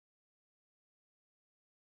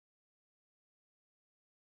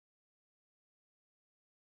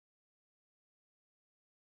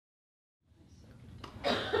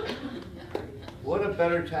What a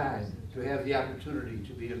better time to have the opportunity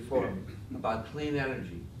to be informed about clean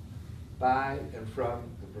energy by and from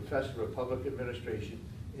the Professor of Public Administration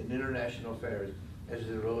in International Affairs as it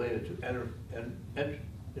is related to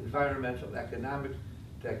environmental, economic,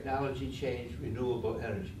 technology change, renewable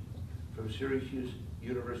energy from Syracuse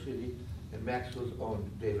University and Maxwell's own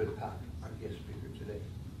David Popp, our guest speaker today.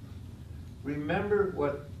 Remember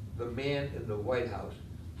what the man in the White House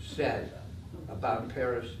said about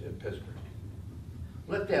Paris and Pittsburgh.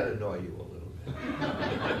 Let that annoy you a little bit.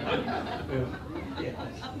 Yes.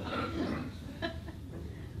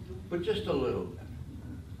 But just a little bit.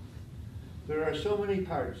 There are so many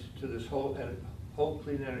parts to this whole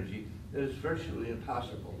clean energy that it's virtually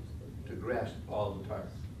impossible to grasp all the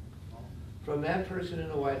parts. From that person in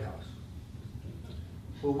the White House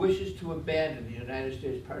who wishes to abandon the United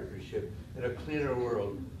States partnership in a cleaner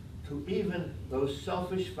world, to even those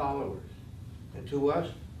selfish followers, and to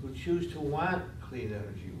us who choose to want clean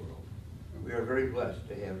energy world, we are very blessed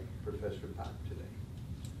to have Professor Popp today.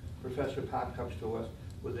 Professor Popp comes to us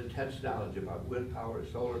with intense knowledge about wind power,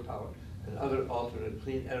 solar power, and other alternate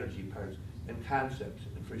clean energy parts and concepts,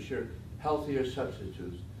 and for sure, healthier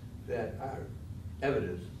substitutes that are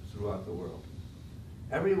evidenced throughout the world.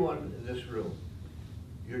 Everyone in this room,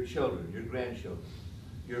 your children, your grandchildren,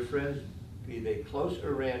 your friends, be they close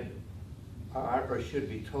or random, are or should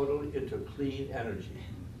be totally into clean energy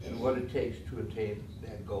and what it takes to attain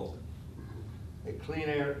that goal. A clean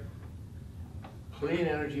air, clean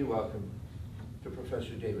energy welcome to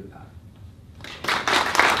Professor David Popp.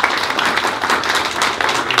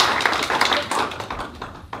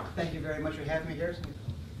 Thank you very much for having me here.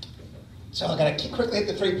 So I'm going to quickly hit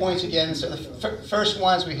the 3 points again. So the first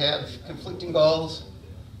one is we have conflicting goals.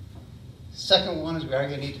 Second one is we are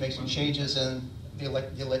going to need to make some changes in the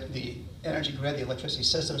energy grid, the electricity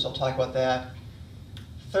systems. I'll talk about that.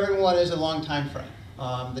 Third one is a long time frame.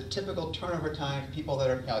 The typical turnover time for people that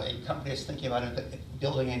are, a company that's thinking about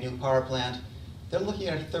building a new power plant, they're looking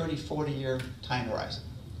at a 30, 40-year time horizon,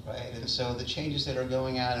 right? And so the changes that are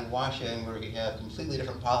going on in Washington, where we have completely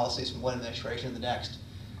different policies from one administration to the next,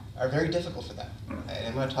 are very difficult for them. Right? And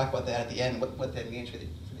I'm going to talk about that at the end, what that means for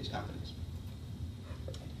these companies.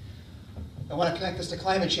 I want to connect this to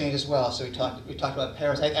climate change as well. So we talked about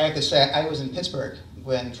Paris. I have to say, I was in Pittsburgh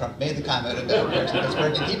when Trump made the comment about Paris and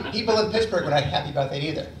Pittsburgh. And people in Pittsburgh were not happy about that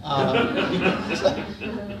either.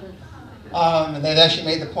 And they've actually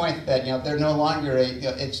made the point that they're no longer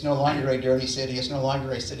it's no longer a dirty city. It's no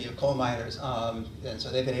longer a city of coal miners. And so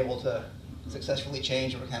they've been able to successfully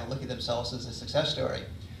change, and we're kind of looking at themselves as a success story.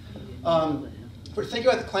 If we're thinking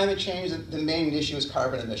about the climate change, the main issue is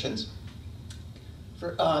carbon emissions.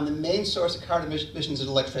 The main source of carbon emissions is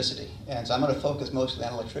electricity, and so I'm going to focus mostly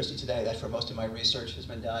on electricity today. That's where most of my research has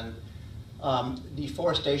been done.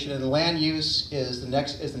 Deforestation and land use is the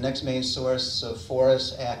next main source. So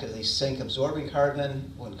forests act as a sink absorbing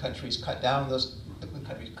carbon. When countries cut down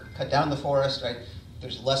the forest, right,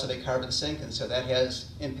 there's less of a carbon sink, and so that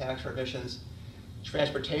has impacts for emissions.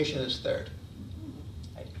 Transportation is third.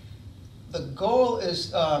 Right. The goal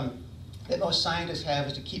is that most scientists have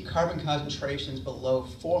is to keep carbon concentrations below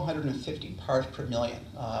 450 parts per million.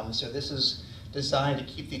 So this is designed to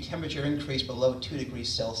keep the temperature increase below 2 degrees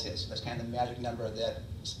Celsius. That's kind of the magic number that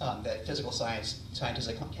physical scientists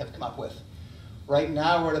have come up with. Right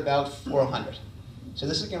now we're at about 400. So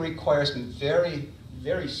this is going to require some very,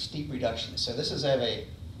 very steep reductions. So this is a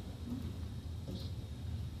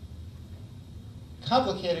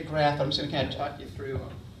complicated graph. I'm just going to kind of talk you through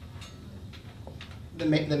the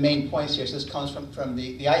main points here. So this comes from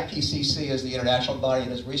the IPCC, is the international body that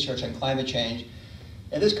does research on climate change.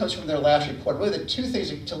 And this comes from their last report. Really the two things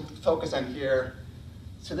to focus on here.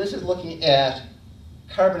 So this is looking at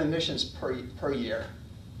carbon emissions per year.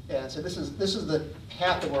 And so this is the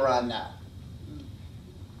path that we're on now.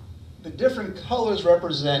 The different colors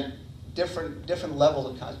represent different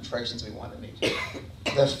levels of concentrations we want to meet.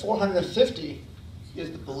 The 450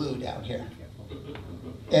 is the blue down here.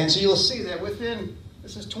 And so you'll see that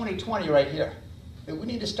this is 2020 right here, that we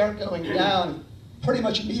need to start going down pretty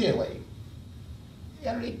much immediately.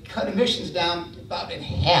 And cut emissions down about in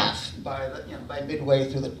half by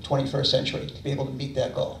midway through the 21st century to be able to meet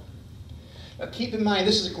that goal. Now keep in mind,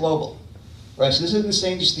 this is global, right? So this isn't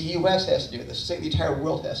saying just the US has to do this, it's saying the entire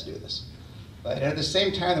world has to do this. Right? And at the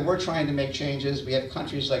same time that we're trying to make changes, we have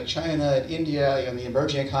countries like China, India, the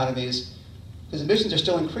emerging economies, because emissions are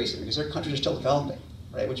still increasing because their countries are still developing,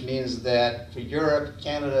 right? Which means that for Europe,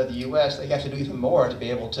 Canada, the US, they have to do even more to be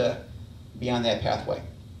able to be on that pathway.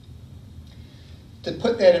 To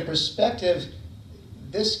put that in perspective,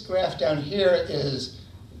 this graph down here is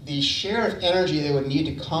the share of energy that would need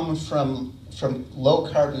to come from from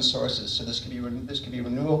low carbon sources. So this could be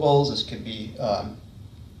renewables. This could be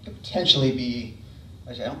could potentially be.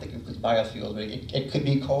 Actually, I don't think it includes biofuels, but it could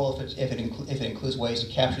be coal if it includes ways to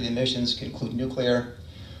capture the emissions. It could include nuclear.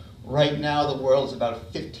 Right now, the world is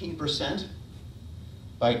about 15%.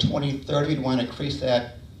 By 2030, we'd want to increase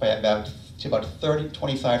that by about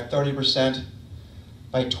 25, 30%.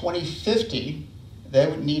 By 2050, they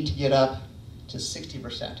would need to get up to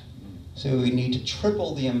 60%. So we need to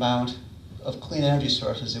triple the amount of clean energy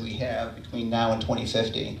sources that we have between now and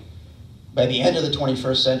 2050. By the end of the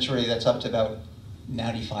 21st century, that's up to about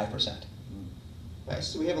 95%. Right?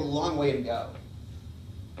 So we have a long way to go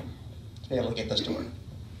to be able to get this to work.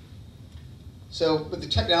 So with the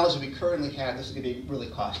technology we currently have, this is going to be really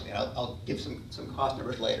costly. And I'll give some cost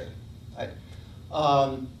numbers later. Right?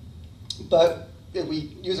 But if we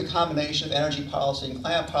use a combination of energy policy and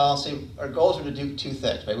climate policy, our goals are to do two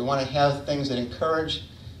things. Right? We want to have things that encourage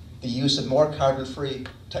the use of more carbon-free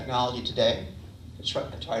technology today, try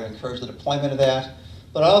to encourage the deployment of that,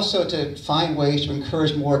 but also to find ways to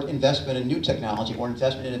encourage more investment in new technology, more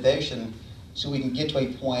investment in innovation, so we can get to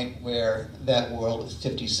a point where that world with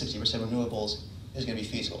 50, 60% renewables is going to be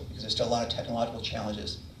feasible, because there's still a lot of technological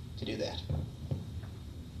challenges to do that.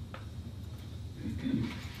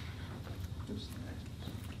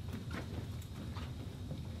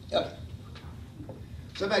 Okay.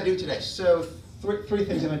 So what am I do today? So three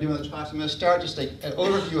things I'm going to do in this class. I'm going to start just an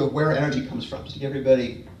overview of where energy comes from, just to get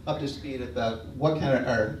everybody up to speed about what kind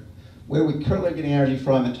of where we currently are getting energy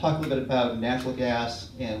from, and talk a little bit about natural gas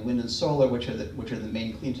and wind and solar, which are the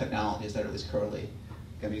main clean technologies that are at least currently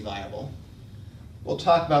going to be viable. We'll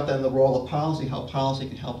talk about then the role of policy, how policy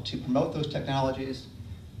can help to promote those technologies,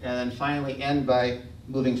 and then finally end by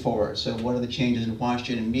moving forward. So what are the changes in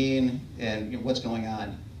Washington mean, and what's going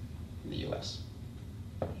on in the U.S.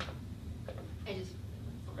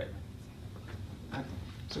 Great.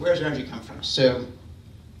 So where does energy come from? So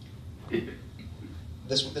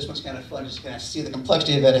this one's kind of fun, just kind of see the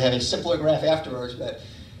complexity of it. I have a simpler graph afterwards, but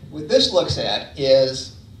what this looks at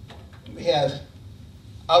is we have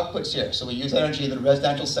outputs here. So we use energy in the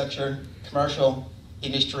residential sector, commercial,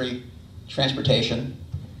 industry, transportation.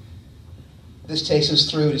 This takes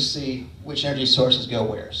us through to see which energy sources go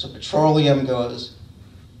where. So petroleum goes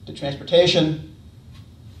to transportation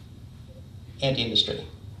and industry.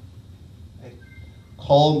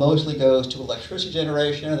 Coal mostly goes to electricity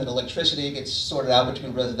generation, and then electricity gets sorted out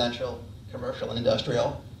between residential, commercial, and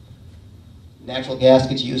industrial. Natural gas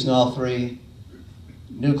gets used in all three.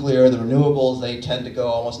 Nuclear, the renewables, they tend to go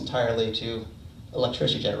almost entirely to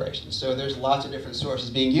electricity generation. So there's lots of different sources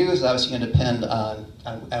being used. Obviously going to depend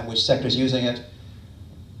on which sector is using it.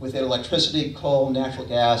 Within electricity, coal, natural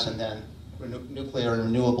gas, and then nuclear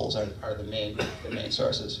and renewables are the main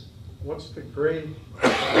sources. What's the gray?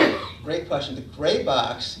 Great question. The gray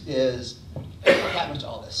box is what happens to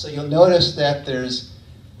all this. So you'll notice that there's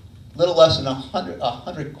a little less than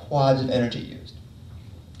 100 quads of energy used.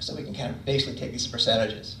 So we can kind of basically take these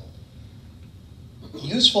percentages.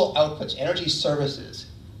 Useful outputs, energy services,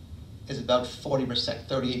 is about 40%,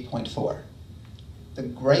 38.4. The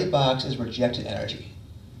gray box is rejected energy.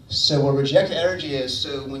 So what rejected energy is,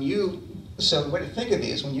 so the way to think of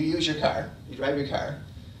these, when you use your car, you drive your car,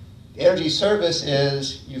 the energy service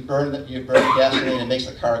is you burn the gasoline and makes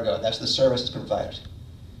the car go. That's the service that's provided.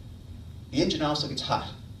 The engine also gets hot,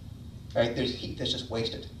 right? There's heat that's just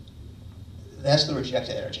wasted. That's the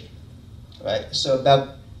rejected energy, right? So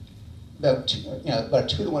about a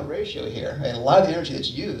 2-to-1 ratio here. Right? A lot of the energy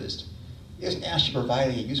that's used isn't actually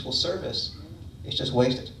providing a useful service. It's just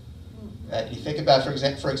wasted. Right? You think about, for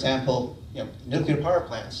example, nuclear power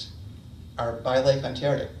plants are by Lake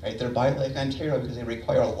Ontario, right? They're by Lake Ontario because they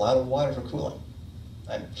require a lot of water for cooling.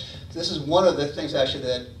 Right? So this is one of the things actually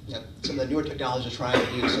that some of the newer technologies are trying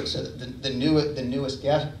to do. So the newest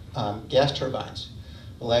gas turbines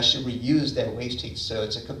will actually reuse that waste heat. So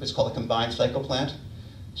it's called a combined cycle plant.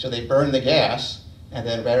 So they burn the gas, and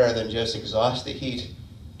then rather than just exhaust the heat,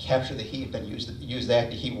 capture the heat, then use that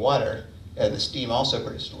to heat water, and the steam also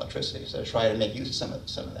produces electricity. So try to make use of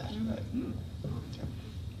some of that. Right?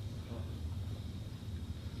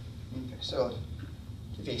 Okay, so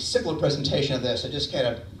a simpler presentation of this, I just kind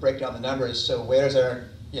of break down the numbers. So where does our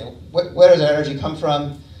energy come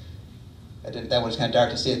from? That one's kind of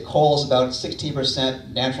dark to see. Coal is about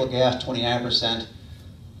 16%, natural gas 29%,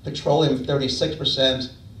 petroleum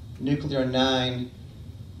 36%, nuclear 9%,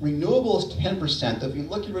 renewables 10%. If you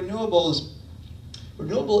look at renewables,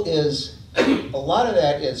 renewable is, a lot of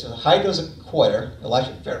that is, hydro's a quarter,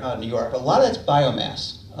 a fair amount in New York, but a lot of that's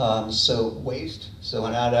biomass. So waste, so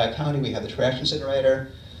in Ottawa County we have the trash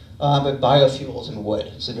incinerator. but biofuels and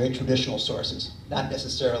wood. So very traditional sources, not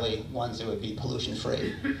necessarily ones that would be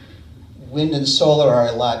pollution-free. Wind and solar are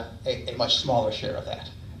a much smaller share of that.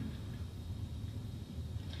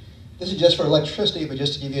 This is just for electricity, but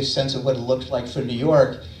just to give you a sense of what it looks like for New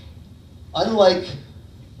York. Unlike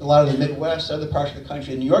a lot of the Midwest, other parts of the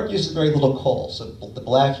country, New York uses very little coal. So the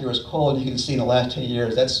black here is coal, and you can see in the last 10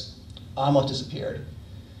 years, that's almost disappeared.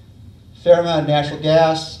 Fair amount of natural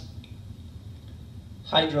gas.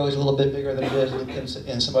 Hydro is a little bit bigger than it is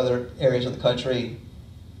in some other areas of the country.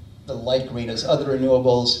 The light green is other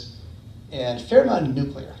renewables, and a fair amount of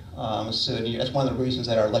nuclear. So that's one of the reasons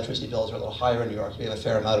that our electricity bills are a little higher in New York. We have a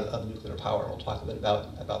fair amount of nuclear power. We'll talk a bit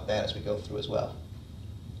about that as we go through as well.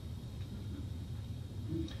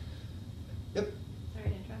 Yep. Sorry to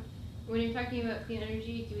interrupt. When you're talking about clean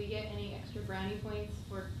energy, do we get any extra brownie points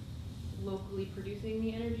for locally producing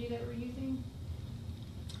the energy that we're using?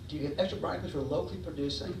 Do you get extra brownie points for locally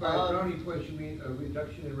producing? By brownie points, you mean a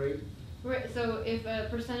reduction in rate? Right, so if a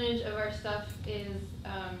percentage of our stuff is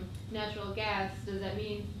natural gas, does that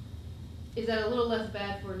mean, is that a little less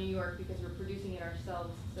bad for New York because we're producing it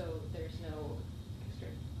ourselves, so there's no extra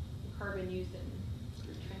carbon used in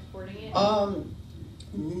transporting it?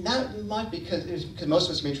 Not much, because most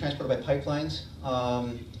of it's being transported by pipelines.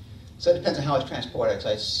 So it depends on how it's transported.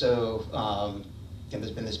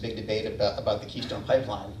 There's been this big debate about the Keystone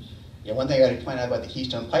Pipeline. One thing I got to point out about the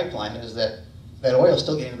Keystone Pipeline is that oil is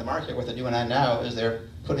still getting to the market. What they're doing on now is they're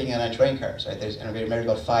putting it on train cars. Right? Maybe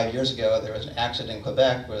about 5 years ago, there was an accident in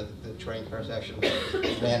Quebec where the train cars actually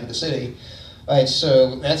ran to the city. Right,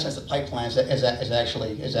 so in that sense, the pipeline is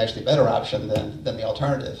actually a better option than the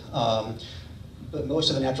alternative. But most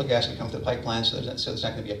of the natural gas can come through the pipeline, so there's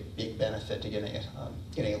not going to be a big benefit to getting it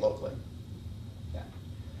locally. Yeah.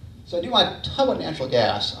 So I do want to talk about natural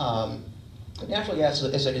gas. But natural gas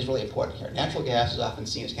is really important here. Natural gas is often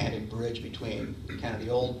seen as kind of a bridge between kind of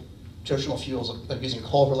the old traditional fuels of using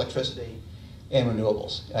coal for electricity and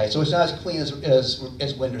renewables. Right? So it's not as clean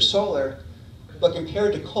as wind or solar, but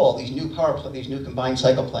compared to coal, these new these new combined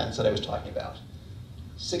cycle plants that I was talking about,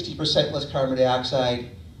 60% less carbon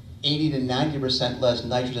dioxide, 80 to 90% less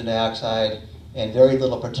nitrogen dioxide, and very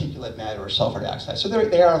little particulate matter or sulfur dioxide. So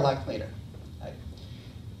they are a lot cleaner. Right?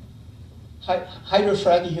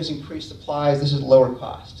 Hydrofracking has increased supplies. This is lower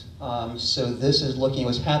cost. So this is looking at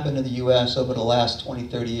what's happened in the US over the last 20,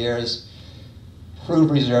 30 years.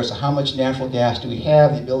 Proved reserves, so how much natural gas do we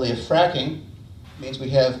have? The ability of fracking means we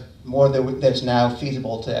have more that's now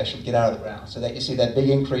feasible to actually get out of the ground. So that you see that big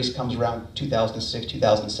increase comes around 2006,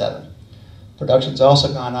 2007. Production's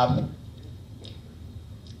also gone up.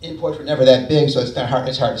 Imports were never that big, so it's hard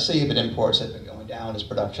to see, but imports have been going down as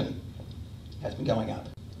production has been going up.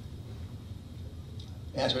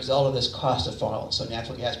 As a result of this, costs have fallen. So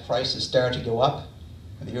natural gas prices started to go up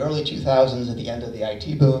in the early 2000s at the end of the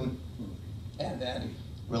IT boom, and then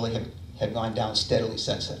really have gone down steadily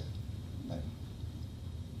since then.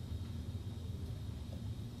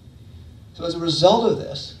 So as a result of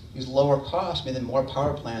this, these lower costs mean that more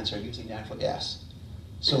power plants are using natural gas.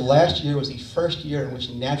 So last year was the first year in which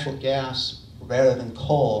natural gas, rather than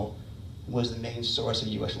coal, was the main source of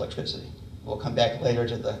US electricity. We'll come back later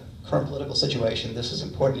to the current political situation. This is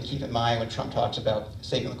important to keep in mind when Trump talks about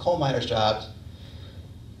saving the coal miners' jobs,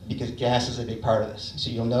 because gas is a big part of this. So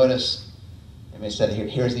you'll notice, I said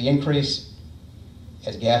here's the increase.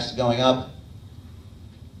 As gas is going up,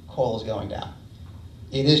 coal is going down.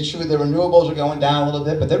 It is true that renewables are going down a little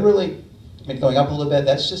bit, but they're really going up a little bit.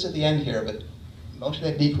 That's just at the end here, but most of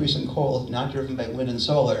that decrease in coal is not driven by wind and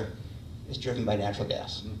solar. It's driven by natural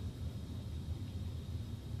gas.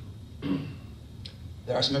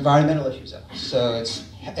 There are some environmental issues though. So it's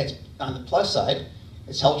on the plus side,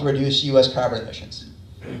 it's helped to reduce US carbon emissions.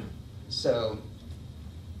 So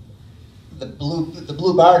the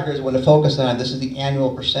blue bar here is what to focus on. This is the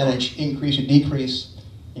annual percentage increase or decrease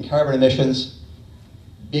in carbon emissions.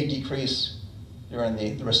 Big decrease during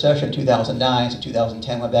the recession in 2009, so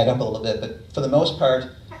 2010 went back up a little bit, but for the most part,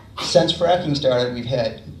 since fracking started,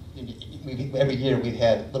 every year we've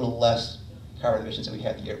had a little less carbon emissions than we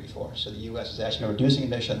had the year before. So the US is actually reducing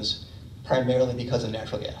emissions primarily because of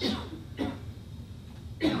natural gas.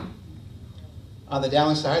 On the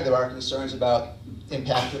downside, there are concerns about the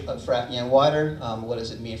impact of fracking on water. What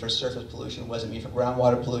does it mean for surface pollution? What does it mean for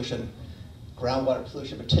groundwater pollution? Groundwater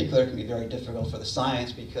pollution in particular can be very difficult for the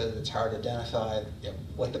science because it's hard to identify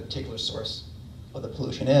what the particular source of the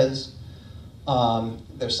pollution is.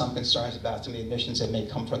 There's some concerns about some of the emissions that may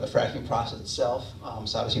come from the fracking process itself.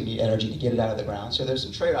 So obviously we need energy to get it out of the ground. So there's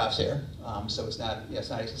some trade-offs here. So it's not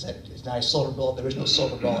a silver bullet. There is no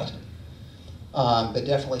silver bullet. But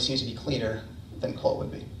definitely seems to be cleaner than coal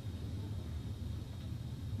would be.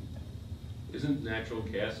 Isn't natural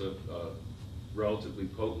gas a relatively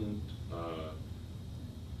potent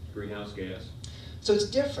greenhouse gas? So it's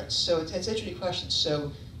different. So it's an interesting question.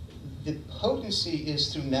 So the potency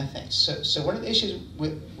is through methane. So one of the issues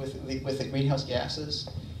with the greenhouse gases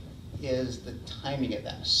is the timing of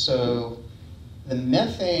them. So the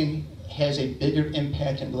methane has a bigger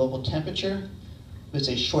impact on global temperature, but it's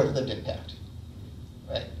a short-lived impact.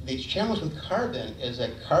 Right? The challenge with carbon is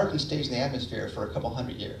that carbon stays in the atmosphere for a couple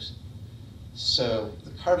hundred years. So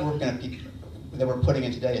the carbon that we're putting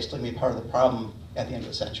in today is still going to be part of the problem at the end of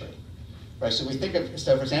the century. Right? So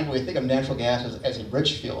for example, we think of natural gas as a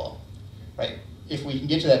bridge fuel. Right? If we can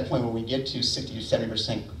get to that point where we get to 60 to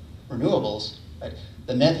 70% renewables, right,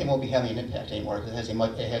 the methane won't be having an impact anymore because it has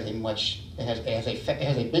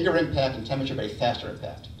a bigger impact in temperature but a faster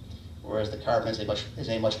impact. Whereas the carbon is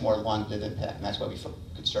a much more long-lived impact, and that's why we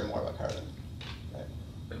concern more about carbon. Right?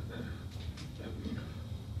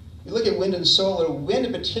 You look at wind and solar. Wind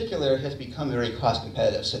in particular has become very cost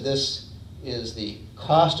competitive. So this is the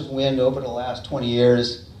cost of wind over the last 20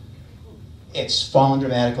 years. It's fallen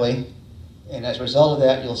dramatically. And as a result of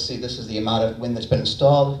that, you'll see this is the amount of wind that's been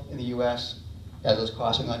installed in the US. As those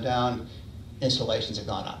costs have gone down, installations have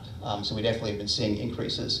gone up. So we definitely have been seeing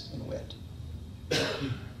increases in wind.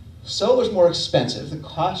 Solar's more expensive. The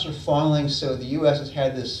costs are falling. So the US has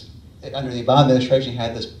had this, under the Obama administration,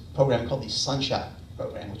 had this program called the Sunshot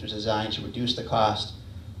Program, which was designed to reduce the cost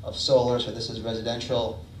of solar. So this is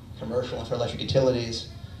residential, commercial, and for electric utilities.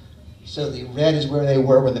 So the red is where they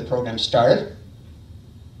were when the program started.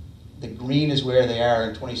 The green is where they are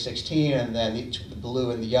in 2016, and then the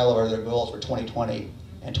blue and the yellow are their goals for 2020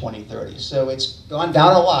 and 2030. So it's gone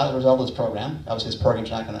down a lot as a result of this program. Obviously, this program's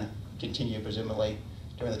not going to continue, presumably,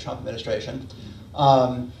 during the Trump administration.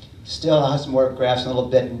 Still has some more graphs in a little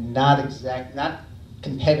bit, not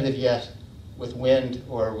competitive yet with wind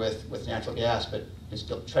or with natural gas, but it's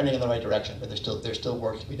still trending in the right direction, but there's still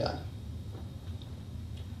work to be done.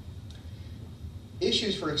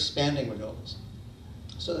 Issues for expanding renewables.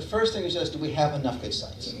 So the first thing is just, do we have enough good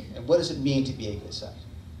sites? And what does it mean to be a good site?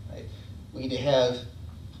 Right? We need to have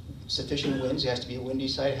sufficient winds. It has to be a windy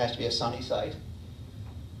site. It has to be a sunny site.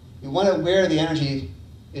 We want to where the energy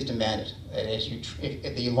is demanded.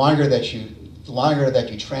 The longer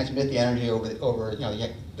that you transmit the energy over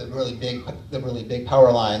the really big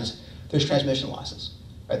power lines, there's transmission losses.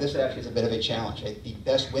 Right? This actually is a bit of a challenge. Right? The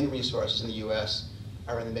best wind resources in the U.S.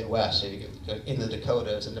 are in the Midwest, so you go in the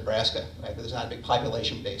Dakotas and Nebraska, right? But there's not a big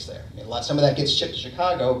population base there. I mean, some of that gets shipped to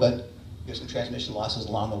Chicago, but there's some transmission losses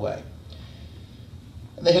along the way.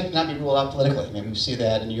 And they have not be ruled out politically. I mean, we see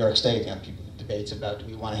that in New York State. People debates about, do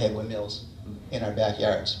we want to have windmills in our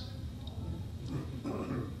backyards?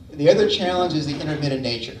 The other challenge is the intermittent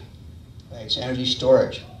nature. Right? So energy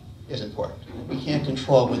storage is important. We can't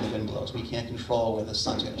control when the wind blows. We can't control when the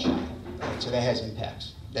sun's going to shine. Right? So that has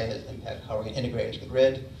impacts. That has impact how we're going to integrate into the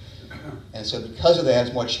grid. And so because of that,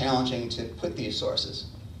 it's more challenging to put these sources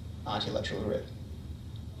onto the electrical grid.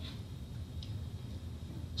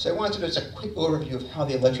 So I wanted to do just a quick overview of how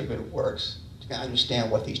the electric grid works to kind of understand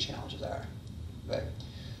what these challenges are. Right?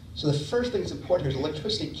 So the first thing that's important here is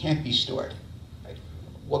electricity can't be stored. Right?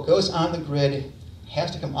 What goes on the grid has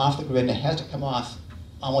to come off the grid, and it has to come off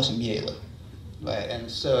almost immediately. Right? And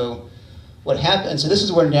so what happens, so this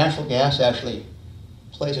is where natural gas actually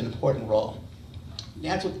plays an important role.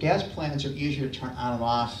 Natural gas plants are easier to turn on and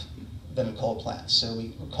off than coal plants. So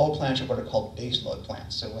coal plants are what are called base load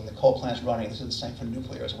plants. So when the coal plant's running, this is the same for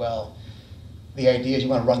nuclear as well, the idea is you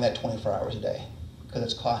want to run that 24 hours a day because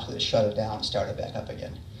it's costly to shut it down and start it back up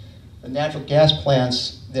again. The natural gas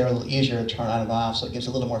plants, they're a little easier to turn on and off, so it gives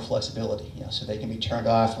a little more flexibility. So they can be turned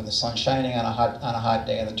off when the sun's shining on a hot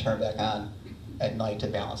day and then turned back on at night to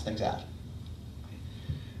balance things out.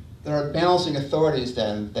 There are balancing authorities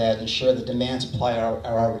then that ensure the demand supply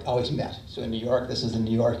are always met. So in New York, this is the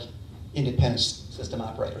New York Independent System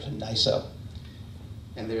Operators, NISO.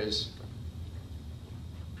 And there's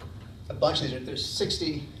a bunch of these, there's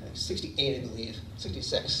 68, I believe,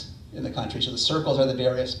 66 in the country. So the circles are the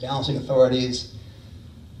various balancing authorities.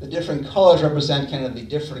 The different colors represent kind of the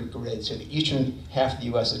different grids. So the eastern half of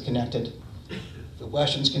the US is connected. The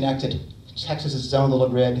western's connected. Texas is its own little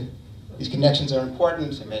grid. These connections are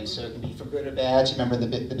important. I mean, so it can be for good or bad. So remember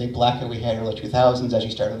the big blackout we had in the early 2000s as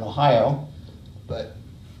you started in Ohio. But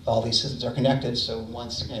all these systems are connected. So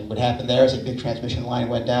once, and what happened there is a big transmission line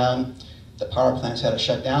went down. The power plants had to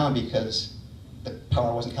shut down because the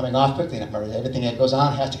power wasn't coming off quickly enough. Remember, everything that goes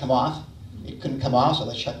on has to come off. It couldn't come off, so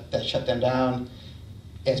that shut them down.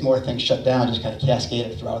 As more things shut down, just kind of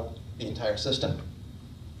cascaded throughout the entire system.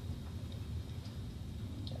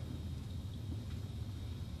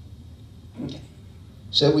 Okay.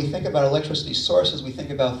 So we think about electricity sources, we think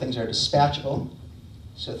about things that are dispatchable,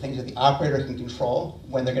 so things that the operator can control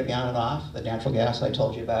when they're going to be on and off, the natural gas I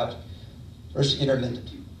told you about, versus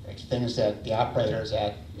intermittent, right? Things that the operator is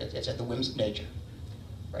at, it's at the whims of nature.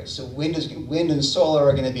 Right? So wind and solar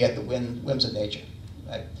are going to be at the whims of nature.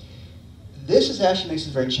 Right? This actually makes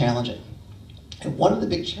it very challenging. And one of the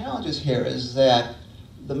big challenges here is that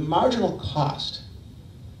the marginal cost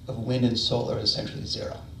of wind and solar is essentially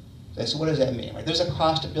zero. Okay, so what does that mean? Right? There's a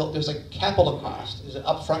cost to build, there's a capital cost, there's an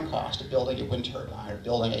upfront cost to building a wind turbine or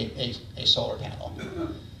building a solar panel.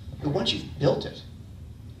 But once you've built it,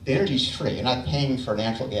 the energy's free. You're not paying for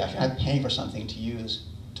natural gas. You're not paying for something to use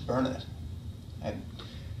to burn it. Right?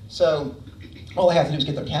 So all they have to do is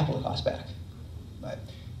get their capital cost back. Right?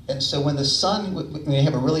 And so when you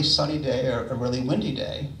have a really sunny day or a really windy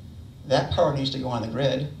day, that power needs to go on the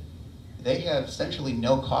grid. They have essentially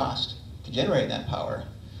no cost to generate that power.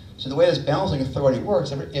 So the way this balancing authority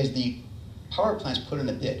works is the power plants put in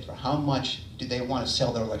a bid for how much do they want to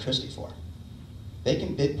sell their electricity for. They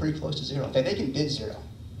can bid pretty close to zero. In fact, they can bid zero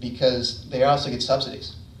because they also get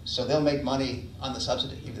subsidies. So they'll make money on the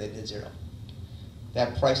subsidy if they bid zero.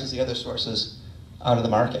 That prices the other sources out of the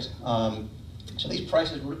market. So these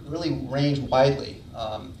prices really range widely.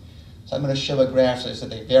 So I'm going to show a graph that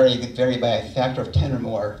they vary by a factor of 10 or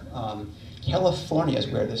more. California is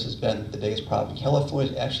where this has been the biggest problem.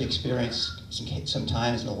 California actually experienced some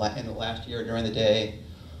times in the last year during the day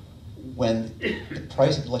when the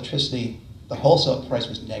price of electricity, the wholesale price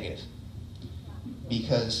was negative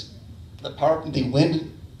because the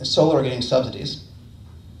wind and solar are getting subsidies,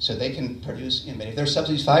 so they can produce. If their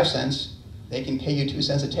subsidies 5 cents, they can pay you 2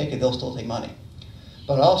 cents to take it. They'll still take money.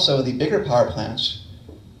 But also the bigger power plants,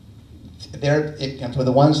 for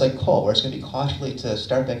the ones like coal, where it's going to be costly to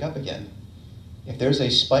start back up again. If there's a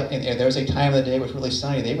spike, if there's a time of the day where it's really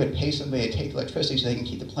sunny, they would pay somebody to take the electricity so they can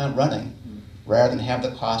keep the plant running, rather than have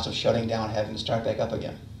the cost of shutting down, having to start back up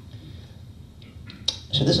again.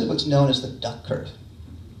 So this is what's known as the duck curve.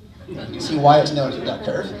 You see why it's known as the duck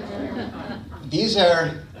curve? These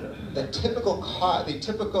are the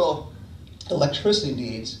typical electricity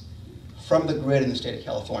needs from the grid in the state of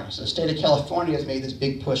California. So the state of California has made this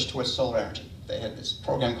big push towards solar energy. They had this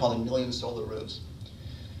program called 1 Million Solar Roofs.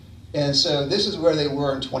 And so this is where they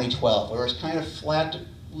were in 2012, where it was kind of flat,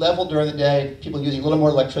 level during the day, people using a little more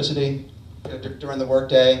electricity during the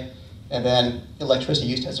workday, and then electricity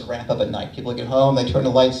use has to ramp up at night. People get home, they turn the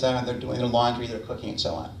lights on, they're doing their laundry, they're cooking, and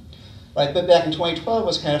so on. Right, but back in 2012 it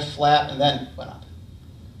was kind of flat and then went up.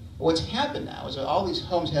 But what's happened now is that all these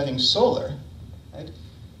homes having solar, right,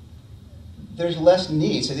 there's less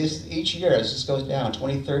need. So each year, as this goes down,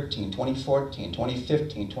 2013, 2014,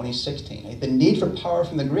 2015, 2016, right, the need for power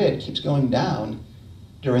from the grid keeps going down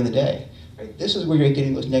during the day. Right? This is where you're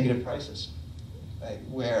getting those negative prices. Right?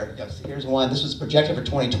 Where, here's one, this was projected for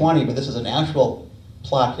 2020, but this is an actual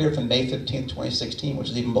plot here from May 15th, 2016, which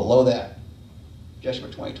is even below that projection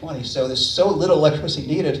for 2020. So there's so little electricity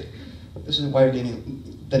needed, this is why you're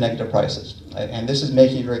getting the negative prices. Right? And this is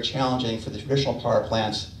making it very challenging for the traditional power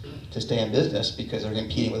plants to stay in business because they're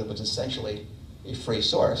competing with what's essentially a free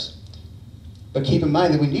source. But keep in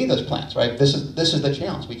mind that we need those plants, right? This is the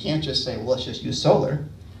challenge. We can't just say, well, let's just use solar,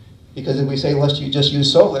 because if we say let's just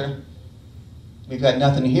use solar, we've got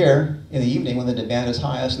nothing here in the evening when the demand is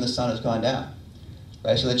highest and the sun has gone down,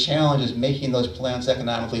 right? So the challenge is making those plants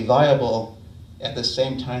economically viable at the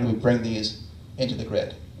same time we bring these into the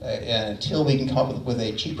grid. Right? And until we can come up with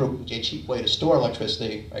a cheap way to store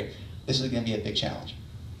electricity, right, this is going to be a big challenge.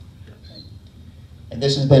 And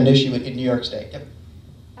this has been an issue in New York State. Yep.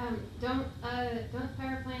 Don't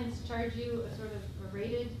power plants charge you a sort of a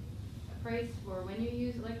rated price for when you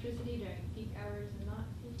use electricity during peak hours and not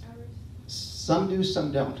peak hours? Some do,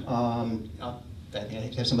 some don't. I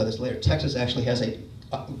think I have some of this later. Texas actually has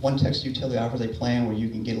one Texas utility offers a plan where you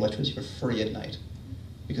can get electricity for free at night,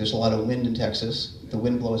 because there's a lot of wind in Texas. The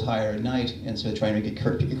wind blows higher at night, and so they're trying to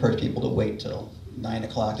encourage people to wait till 9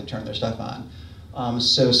 o'clock to turn their stuff on.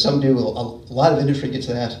 So some do. A lot of industry gets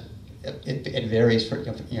that. It varies for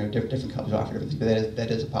different companies offer different things, but that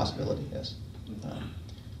is a possibility. Yes.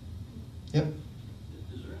 Yep.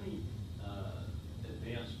 Is there any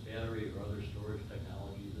advanced battery or other storage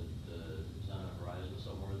technology that is on the horizon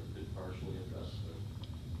somewhere that could partially address the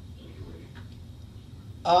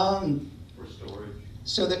situation for storage?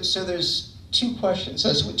 So there's two questions.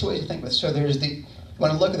 So there's two ways to think of it. So there's you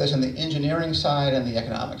want to look at this on the engineering side and the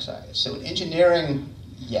economic side. So in engineering,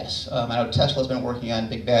 yes. I know Tesla's been working on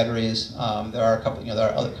big batteries. There are a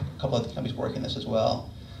couple other companies working on this as well.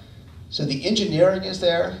 So the engineering is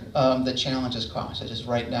there. The challenge is cost. It's just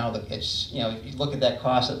right now that it's, if you look at that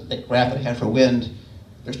cost, that graph that I had for wind,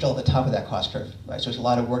 they're still at the top of that cost curve, right? So there's a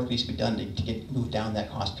lot of work that needs to be done to get moved down that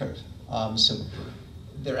cost curve. So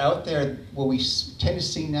they're out there. What we tend to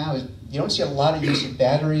see now is you don't see a lot of use of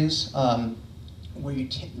batteries. What you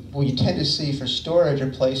tend to see for storage are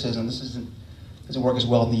places, and this doesn't work as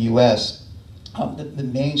well in the U.S. The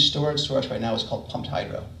main storage source right now is called pumped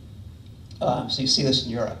hydro. So you see this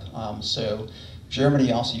in Europe. So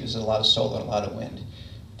Germany also uses a lot of solar and a lot of wind.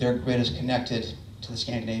 Their grid is connected to the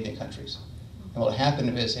Scandinavian countries. And what will happen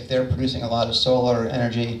is if they're producing a lot of solar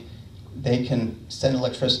energy, they can send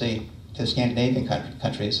electricity to the Scandinavian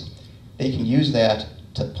countries. They can use that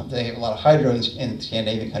to pump. They have a lot of hydro in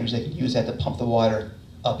Scandinavian countries. They can use that to pump the water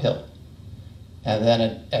uphill. And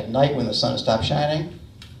then at night when the sun has stopped shining,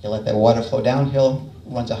 you let that water flow downhill,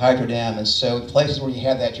 runs a hydro dam, and so places where you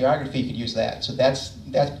have that geography, you could use that. So that's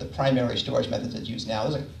the primary storage method that's used now.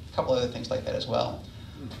 There's a couple other things like that as well.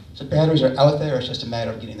 So batteries are out there. It's just a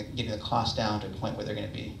matter of getting the cost down to a point where they're going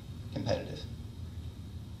to be competitive.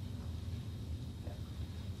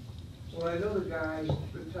 Well, I know the guy,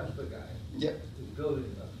 the Tesla guy, Yep. is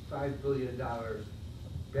building a $5 billion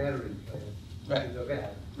battery plant. Right. In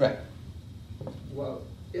Nevada. Right. Well,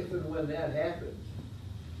 if and when that happens,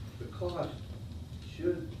 the cost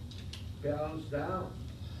should balance down.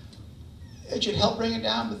 It should help bring it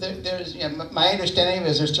down, but there's, you know, my understanding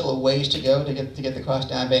is there's still a ways to go to get the cost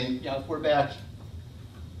down. I mean, you know, if we're back,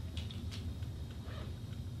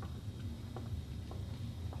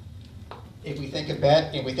 if we think of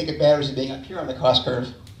batteries as being up here on the cost curve,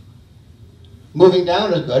 moving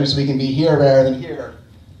down is good, so we can be here rather than here,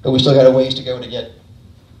 but we still got a ways to go to get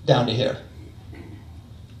down to here.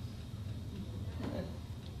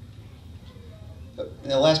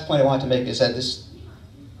 And the last point I want to make is that this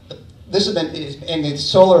has been, and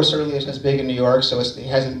solar certainly isn't as big in New York, so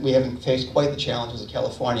we haven't faced quite the challenges of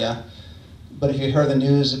California. But if you heard the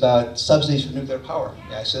news about subsidies for nuclear power,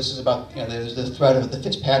 yeah, so this is about, you know, there's the threat of the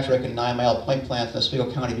Fitzpatrick and 9 Mile Point plants in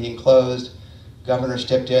Oswego County being closed. Governor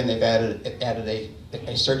stepped in, they've added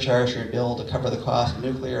a surcharge to your bill to cover the cost of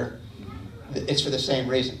nuclear. It's for the same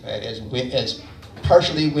reason, right? As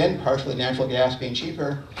partially wind, partially natural gas being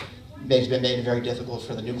cheaper, it's been made very difficult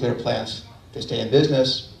for the nuclear plants to stay in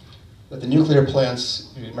business. But the nuclear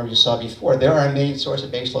plants, remember you saw before, they're our main source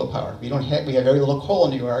of baseload power. We have very little coal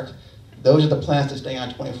in New York. Those are the plants that stay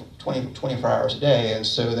on 24 hours a day, and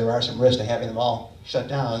so there are some risks to having them all shut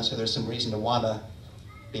down, so there's some reason to want to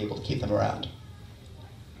be able to keep them around.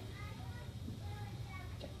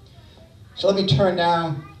 So let me turn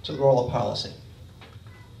now to the role of policy.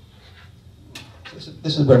 So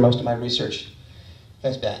this is where most of my research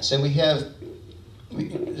has been. So we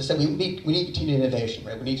need continued innovation,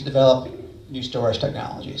 right? We need to develop new storage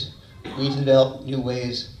technologies. We need to develop new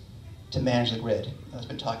ways to manage the grid. There's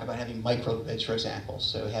been talk about having microgrids, for example,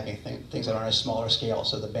 so having things that are on a smaller scale,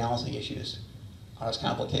 so the balancing issues aren't as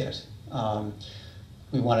complicated.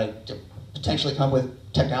 We want to potentially come up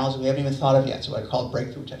with technology we haven't even thought of yet, so I call it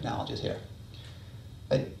breakthrough technologies here.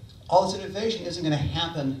 But all this innovation isn't going to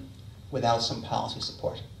happen without some policy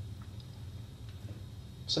support.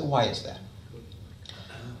 So why is that?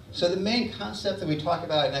 So the main concept that we talk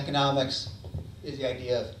about in economics is the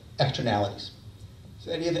idea of externalities. So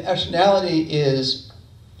the idea of externality is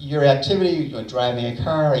your activity, you're driving a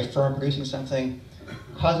car, a firm producing something,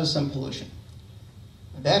 causes some pollution.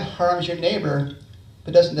 That harms your neighbor,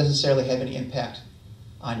 but doesn't necessarily have any impact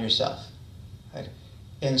on yourself. Right?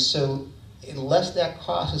 And so unless that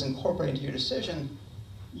cost is incorporated into your decision,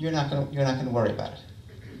 you're not going to worry about it.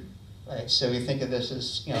 Right? So you think of this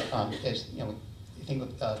as, you think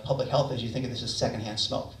of public health as you think of this as secondhand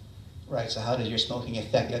smoke, right? So how does your smoking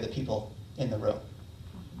affect the other people in the room?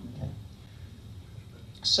 Okay.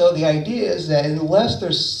 So the idea is that unless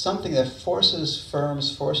there's something that forces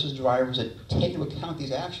firms, forces drivers to take into account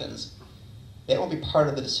these actions, they won't be part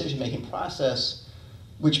of the decision-making process,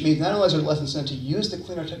 which means not only is there less incentive to use the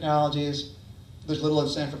cleaner technologies, there's little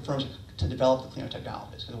incentive for firms to develop the cleaner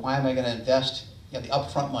technologies. Because why am I going to invest the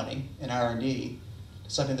upfront money in R&D to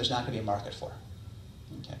something there's not going to be a market for?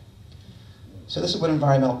 Okay. So this is what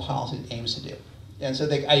environmental policy aims to do. And so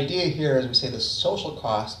the idea here is we say the social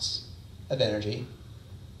costs of energy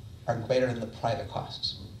are greater than the private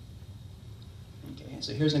costs. Okay. And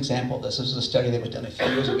so here's an example of this. This is a study that was done a few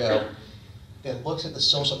years ago that looks at the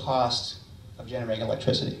social cost of generating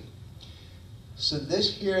electricity. So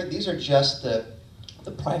these are just the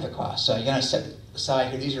private costs. So you're going to set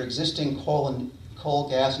aside here, these are existing coal,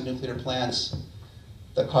 gas, and nuclear plants,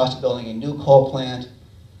 the cost of building a new coal plant,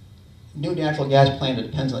 new natural gas plant. It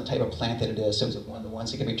depends on the type of plant that it is. So is it one of the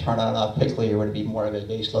ones that can be turned on and off quickly, or would it be more of a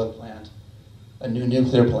base load plant? A new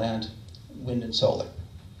nuclear plant, wind and solar.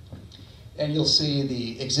 and you'll see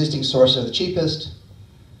the existing sources are the cheapest.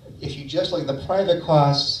 If you just look at the private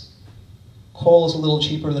costs, coal is a little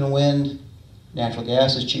cheaper than wind, natural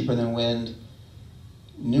gas is cheaper than wind,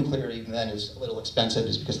 nuclear even then is a little expensive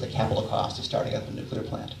just because of the capital cost of starting up a nuclear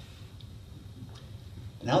plant.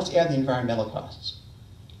 And now let's add the environmental costs.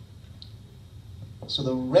 So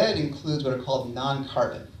the red includes what are called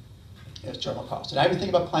non-carbon external costs. And I haven't think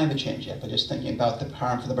about climate change yet, but just thinking about the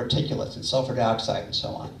harm for the particulates and sulfur dioxide and so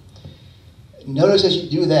on. Notice as you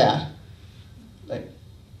do that, like,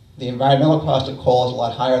 the environmental cost of coal is a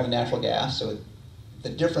lot higher than natural gas, so the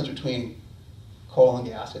difference between coal and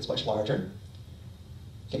gas gets much larger.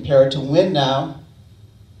 Compare it to wind now,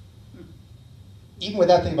 even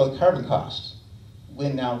without thinking about carbon costs,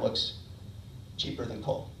 wind now looks cheaper than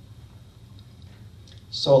coal.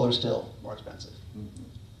 Solar still more expensive.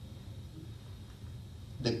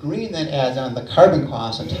 The green then adds on the carbon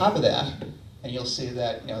costs on top of that, and you'll see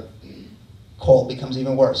that coal becomes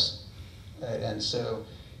even worse. Right? And so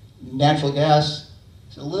natural gas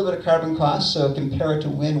is a little bit of carbon costs, so compare it to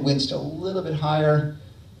wind, wind's still a little bit higher.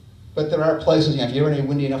 But there are places, if you're in a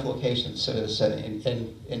windy enough location, so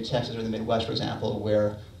in Texas or the Midwest, for example,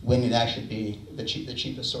 where wind would actually be the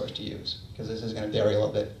cheapest source to use, because this is going to vary a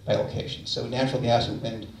little bit by location. So natural gas and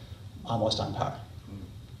wind, almost on par.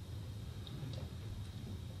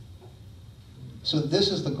 So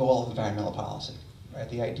this is the goal of environmental policy, right?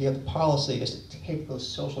 The idea of the policy is to take those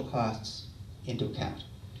social costs into account,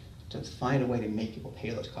 to find a way to make people pay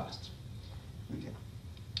those costs. Okay.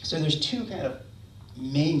 So there's two kind of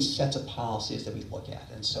main sets of policies that we look at,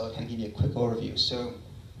 and so I'll kind of give you a quick overview. So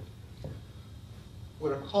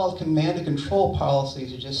what are called command and control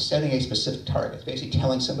policies are just setting a specific target, basically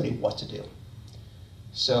telling somebody what to do.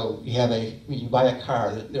 So when you buy a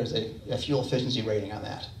car, there's a fuel efficiency rating on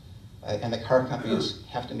that. And the car companies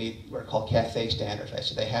have to meet what are called CAFE standards, right?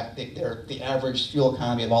 So the average fuel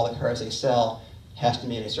economy of all the cars they sell has to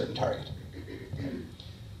meet a certain target.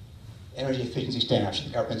 Energy efficiency standards, the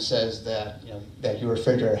government says that that your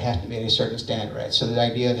refrigerator has to meet a certain standard, right? So the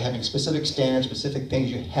idea of having specific standards, specific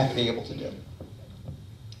things you have to be able to do.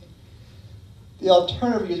 The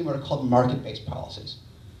alternative using what are called market-based policies.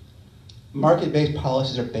 Market-based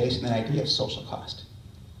policies are based on the idea of social cost.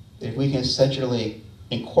 If we can essentially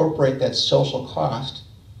incorporate that social cost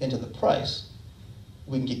into the price,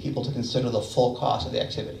 we can get people to consider the full cost of the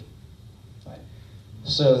activity. Right?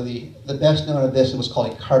 So the best known of this is what's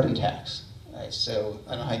called a carbon tax. Right? So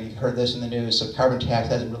I don't know how you've heard this in the news. So carbon tax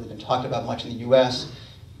hasn't really been talked about much in the U.S.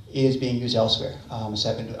 It is being used elsewhere.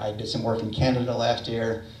 So I did some work in Canada last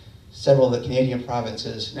year. Several of the Canadian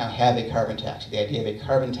provinces now have a carbon tax. The idea of a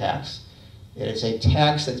carbon tax, it is a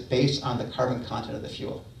tax that's based on the carbon content of the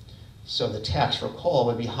fuel. So the tax for coal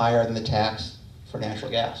would be higher than the tax for natural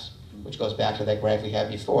gas, which goes back to that graph we had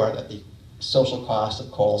before, that the social cost of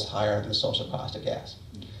coal is higher than the social cost of gas.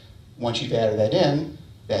 Once you've added that in,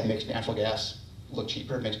 that makes natural gas look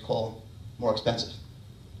cheaper, makes coal more expensive.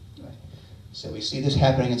 Right? So we see this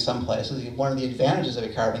happening in some places. One of the advantages of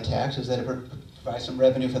a carbon tax is that it provides some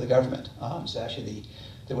revenue for the government. So actually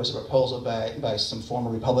there was a proposal by some former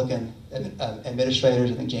Republican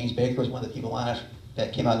administrators. I think James Baker was one of the people on it,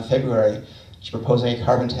 that came out in February. She's proposing a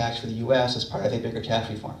carbon tax for the U.S. as part of a bigger tax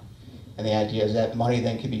reform. And the idea is that money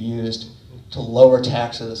then could be used to lower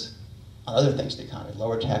taxes on other things in the economy,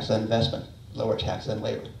 lower taxes on investment, lower taxes on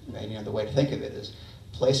labor. Right? The way to think of it is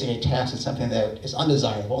placing a tax on something that is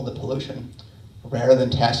undesirable, the pollution, rather than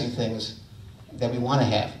taxing things that we want to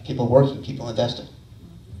have, people working, people investing.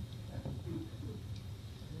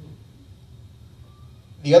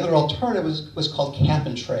 The other alternative was called cap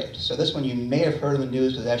and trade. So this one you may have heard in the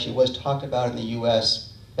news because it actually was talked about in the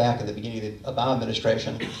US back at the beginning of the Obama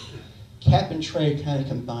administration. Cap and trade kind of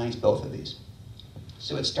combines both of these.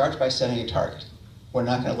 So it starts by setting a target. We're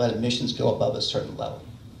not going to let emissions go above a certain level.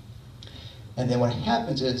 And then what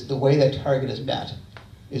happens is the way that target is met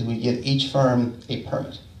is we give each firm a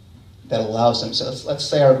permit that allows them, so let's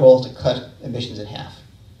say our goal is to cut emissions in half.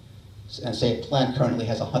 And say a plant currently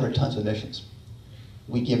has 100 tons of emissions.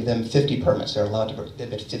 We give them 50 permits. They're allowed to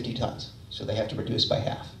emit 50 tons, so they have to reduce by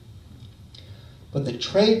half. But the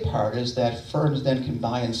trade part is that firms then can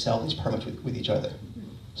buy and sell these permits with each other.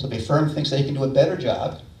 So if a firm thinks they can do a better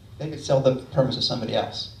job, they could sell the permits to somebody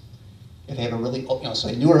else. If they have a really, so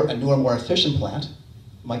a newer, more efficient plant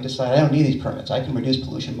might decide, I don't need these permits. I can reduce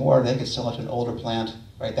pollution more. They could sell it to an older plant,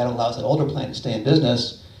 right? That allows an older plant to stay in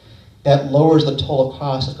business. That lowers the total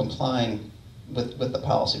cost of complying with the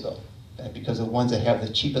policy goal. Because the ones that have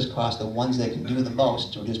the cheapest cost, the ones that can do the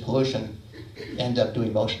most to reduce pollution, end up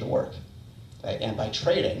doing most of the work. Right? And by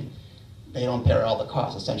trading, they don't bear all the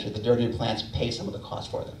costs. Essentially, the dirtier plants pay some of the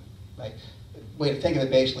cost for them. right? The way to think of it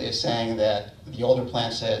basically is saying that the older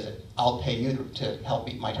plant says, I'll pay you to help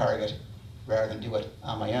meet my target rather than do it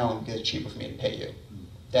on my own because it's cheaper for me to pay you.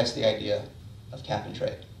 That's the idea of cap and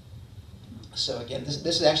trade. So again,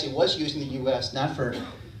 this actually was used in the US, not for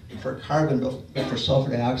carbon, but for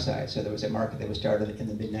sulfur dioxide. So there was a market that was started in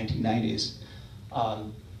the mid-1990s.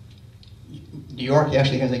 New York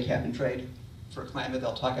actually has a cap and trade for climate.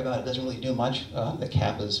 They'll talk about it. It doesn't really do much. The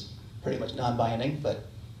cap is pretty much non-binding, but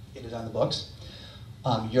it is on the books.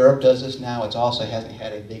 Europe does this now. It also hasn't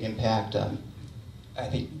had a big impact. I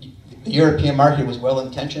think the European market was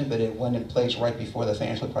well-intentioned, but it went in place right before the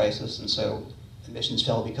financial crisis, and so emissions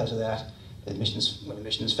fell because of that. When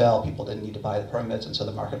emissions fell, people didn't need to buy the permits, and so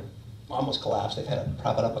the market almost collapsed. They've had to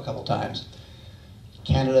prop it up a couple times.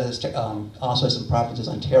 Canada has also has some provinces.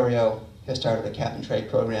 Ontario has started a cap and trade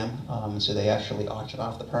program, so they actually auction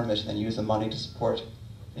off the permits and then use the money to support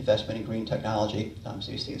investment in green technology.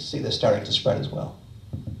 So you see this starting to spread as well.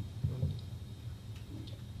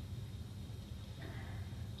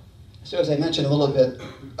 So as I mentioned a little bit,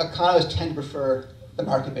 economists tend to prefer the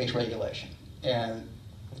market-based regulation, and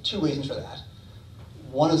two reasons for that.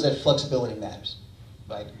 One is that flexibility matters,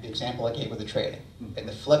 like the example I gave with the trading. And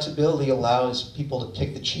the flexibility allows people to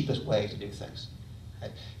pick the cheapest way to do things.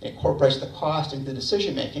 Right? It incorporates the cost into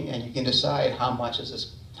decision making, and you can decide how much does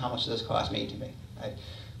this cost mean to me. Right?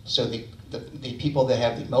 So the people that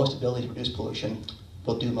have the most ability to reduce pollution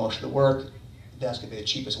will do most of the work. That's going to be the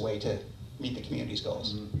cheapest way to meet the community's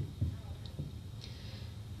goals. Mm-hmm.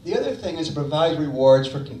 The other thing is it provides rewards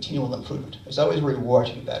for continual improvement. There's always a reward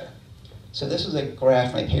to be better. So this is a graph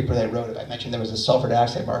from a paper that I wrote about. I mentioned there was a sulfur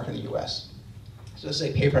dioxide market in the US. So this is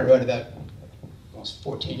a paper I wrote about almost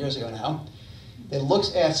 14 years ago now. It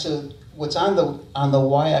looks at, so what's on the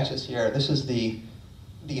y-axis here, this is the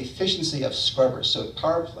efficiency of scrubbers. So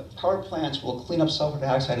power plants will clean up sulfur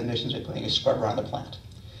dioxide emissions by putting a scrubber on the plant.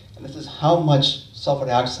 And this is how much sulfur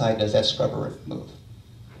dioxide does that scrubber remove.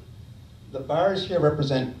 The bars here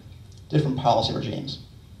represent different policy regimes.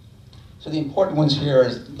 So the important ones here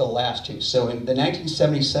is the last two. So in the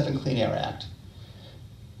 1977 Clean Air Act,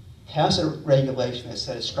 passed a regulation that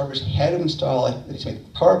said scrubbers had to install,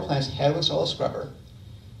 power plants had to install a scrubber,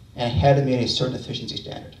 and it had to meet a certain efficiency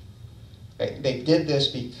standard. Okay? They did this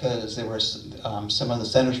because there were some of the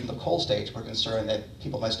senators from the coal states were concerned that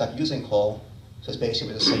people might stop using coal. So it's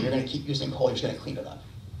basically just saying, you're going to keep using coal, you're just going to clean it up.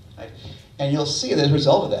 Right? And you'll see that as a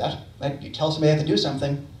result of that, right? You tell somebody they have to do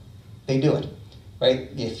something, they do it.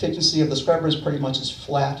 Right? The efficiency of the scrubbers pretty much is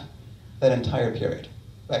flat that entire period.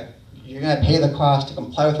 Right? You're going to pay the cost to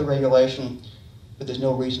comply with the regulation, but there's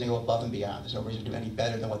no reason to go above and beyond. There's no reason to do any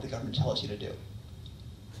better than what the government tells you to do.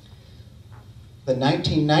 The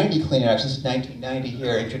 1990 Clean Air Act, this is 1990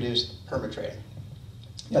 here, introduced permit trading.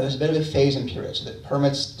 Now there's a bit of a phase-in period, so that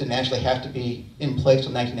permits didn't actually have to be in place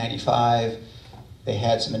until 1995. They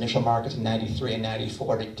had some initial markets in 93 and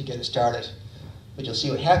 94 to get it started. But you'll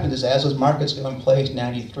see what happens is as those markets go in place,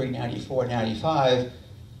 93, 94, 95,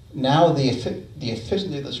 now the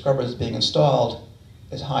efficiency of the scrubbers being installed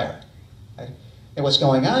is higher. Right? And what's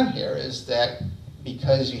going on here is that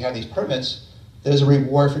because you have these permits, there's a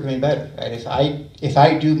reward for doing better. Right? If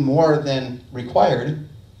I do more than required,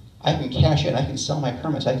 I can cash in, I can sell my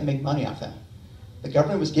permits, I can make money off them. The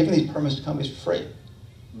government was giving these permits to companies for free.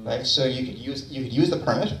 Right? So you could use the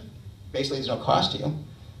permit, basically there's no cost to you,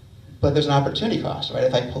 but there's an opportunity cost, right?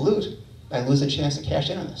 If I pollute, I lose the chance to cash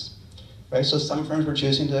in on this. Right? So some firms were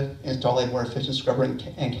choosing to install a more efficient scrubber and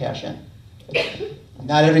cash in.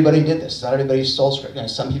 Not everybody did this. Not everybody sold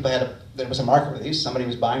scrubbers. Some people there was a market for these. Somebody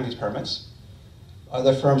was buying these permits.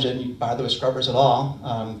 Other firms didn't bother with scrubbers at all.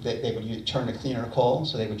 They would turn to cleaner coal,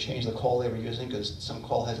 so they would change the coal they were using because some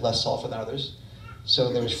coal has less sulfur than others.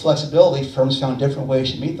 So there was flexibility. Firms found different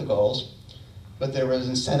ways to meet the goals, but there was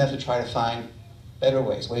incentive to try to find better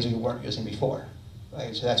ways we weren't using before.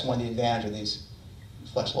 Right? So that's one of the advantages of these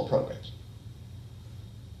flexible programs.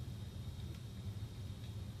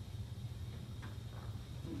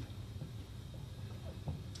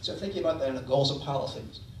 So thinking about that in the goals of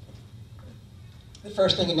policies, the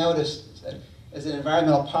first thing you notice is that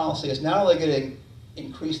environmental policy is not only going to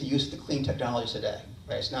increase the use of the clean technologies today,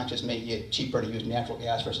 right? It's not just making it cheaper to use natural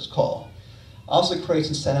gas versus coal. It also creates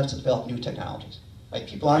incentives to develop new technologies. Right?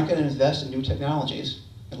 People aren't going to invest in new technologies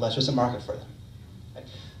unless there's a market for them. Right?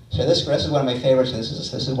 So this is one of my favorites. This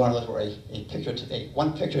is one of those where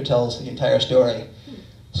one picture tells the entire story.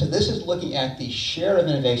 So this is looking at the share of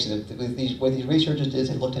innovation. What these researchers did is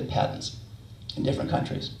they looked at patents in different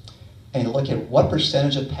countries. And look at what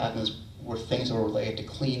percentage of patents were things that were related to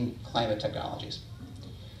clean climate technologies.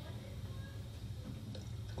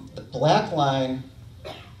 The black line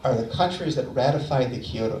are the countries that ratified the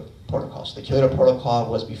Kyoto Protocol. So the Kyoto Protocol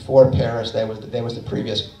was before Paris. That was the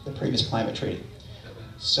previous climate treaty.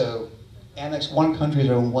 So Annex 1 countries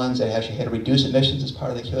are the ones that actually had to reduce emissions as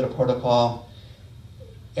part of the Kyoto Protocol.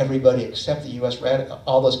 Everybody except the U.S.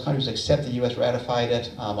 all those countries except the U.S. ratified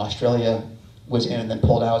it. Australia was in and then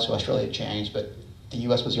pulled out, so Australia changed, but the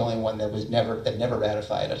U.S. was the only one that never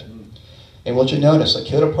ratified it. And what you notice, the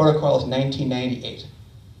Kyoto Protocol is 1998.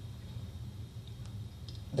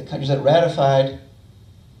 The countries that ratified,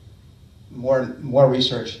 more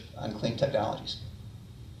research on clean technologies.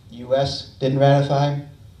 The U.S. didn't ratify,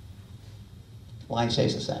 line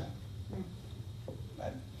stays the same.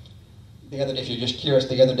 Right? The other, if you're just curious,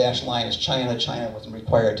 the other dashed line is China. China wasn't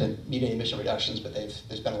required to meet any emission reductions, but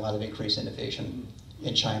there's been a lot of increased innovation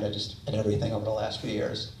in China, just in everything over the last few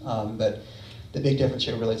years. But the big difference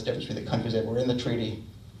here really is the difference between the countries that were in the treaty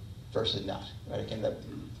versus not. Right? Again, the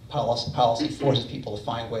policy forces people to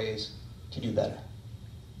find ways to do better.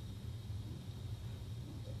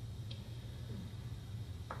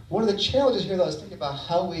 One of the challenges here, though, is thinking about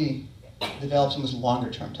how we develop some of these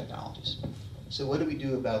longer-term technologies. So what do we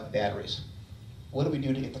do about batteries? What do we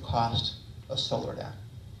do to get the cost of solar down?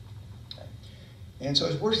 Okay. And so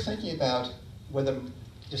it's worth thinking about whether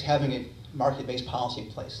just having a market-based policy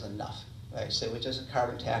in place is enough. Right? So it's just a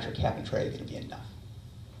carbon tax or cap and trade going to be enough.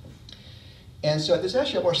 And so there's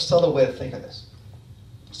actually a more subtle way to think of this.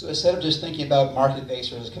 So instead of just thinking about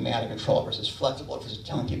market-based versus command and control versus flexible versus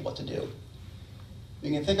telling people what to do,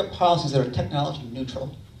 we can think of policies that are technology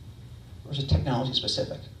neutral versus technology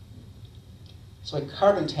specific. So a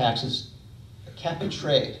carbon tax is a cap and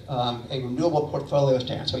trade, a renewable portfolio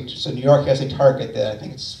standard. So New York has a target that I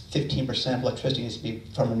think it's 15% of electricity needs to be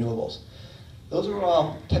from renewables. Those are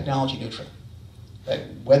all technology neutral. Right?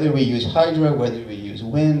 Whether we use hydro, whether we use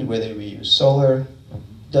wind, whether we use solar,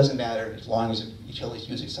 doesn't matter as long as the utility is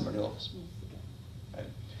using some renewables. Right?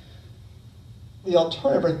 The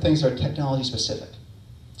alternative are things that are technology specific.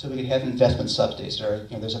 So we could have investment subsidies, or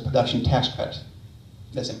there's a production tax credit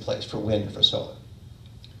that's in place for wind and for solar.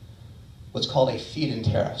 What's called a feed-in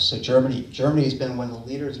tariff. So Germany has been one of the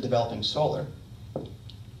leaders in developing solar.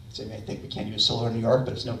 So you may think we can't use solar in New York,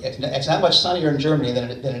 but it's not much sunnier in Germany than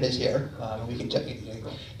it is here.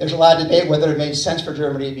 There's a lot of debate whether it made sense for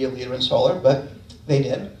Germany to be a leader in solar, but they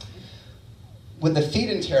did. What the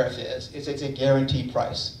feed-in tariff is it's a guaranteed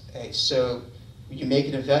price. Okay? So you make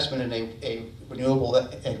an investment in a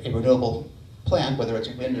renewable plant, whether it's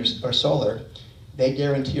wind or solar, they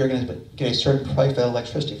guarantee you're going to get a certain price for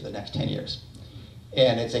electricity for the next 10 years.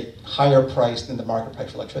 And it's a higher price than the market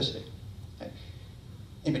price for electricity. Okay?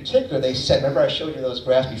 In particular, they said, remember I showed you those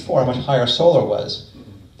graphs before, how much higher solar was.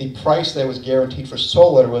 The price that was guaranteed for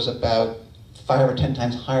solar was about 5 or 10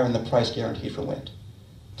 times higher than the price guaranteed for wind,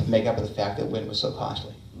 to make up for the fact that wind was so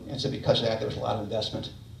costly. And so because of that, there was a lot of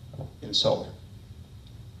investment in solar.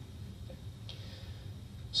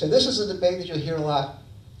 So this is a debate that you'll hear a lot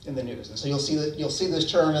in the news. And so you'll see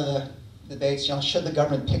this term in the debates, should the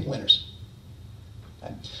government pick winners?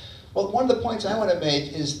 Okay. Well, one of the points I want to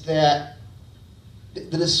make is that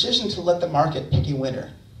the decision to let the market pick a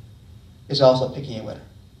winner is also picking a winner.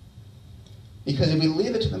 Because if we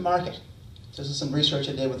leave it to the market, this is some research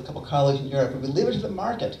I did with a couple colleagues in Europe, if we leave it to the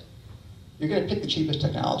market, you're going to pick the cheapest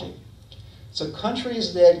technology. So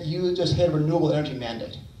countries that just had a renewable energy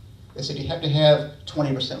mandate, they said you have to have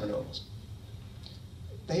 20% renewables.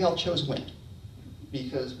 They all chose wind,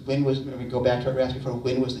 because wind was, when we go back to our graph before,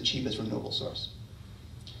 wind was the cheapest renewable source.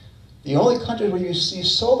 The only countries where you see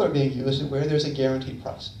solar being used is where there's a guaranteed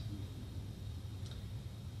price.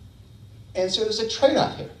 And so there's a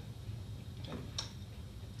trade-off here.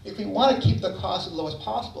 If we want to keep the cost as low as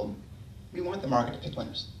possible, we want the market to pick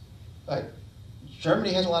winners. Right?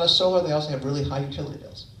 Germany has a lot of solar. They also have really high utility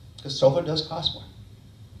bills, because solar does cost more.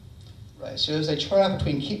 Right? So there's a trade-off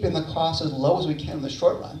between keeping the cost as low as we can in the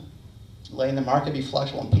short run, letting the market be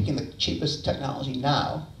flexible and picking the cheapest technology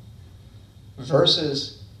now,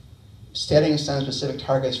 versus setting some specific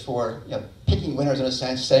targets for picking winners in a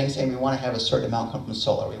sense, saying we want to have a certain amount come from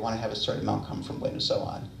solar, we want to have a certain amount come from wind, and so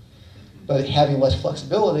on. But having less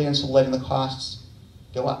flexibility and so letting the costs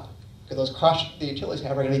go up. Because those costs the utilities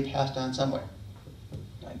have are going to be passed on somewhere.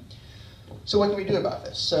 Right? So what can we do about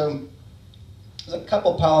this? So there's a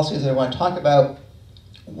couple policies that I want to talk about.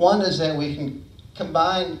 One is that we can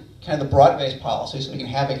combine kind of the broad-based policies, so we can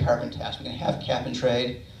have a carbon tax, we can have cap and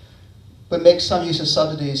trade, but make some use of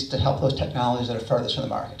subsidies to help those technologies that are furthest from the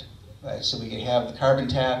market. Right? So we can have the carbon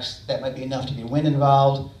tax, that might be enough to get wind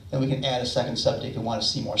involved, then we can add a second subsidy if we want to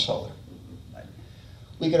see more solar. Right?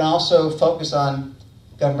 We can also focus on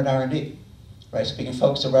government R&D. right? So we can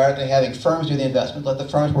focus on rather than having firms do the investment, let the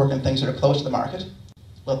firms work on things that are close to the market.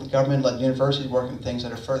 Let the government, let universities work on things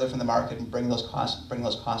that are further from the market and bring those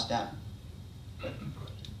costs down.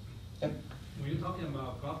 Yep. When you're talking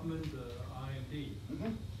about government R&D,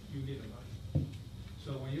 you need the money.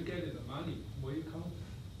 So when you get the money, where you come?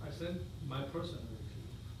 I said my personal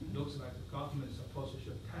view looks like the government supposed to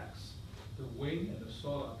should tax the wind and the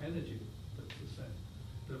solar energy %.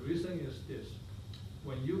 The reason is this: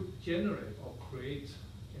 when you generate or create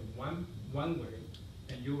in one way,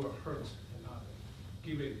 and you will hurt another.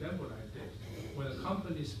 Give an example like this: when a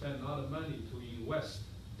company spend a lot of money to invest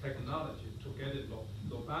technology to get it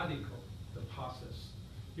robotical, the process,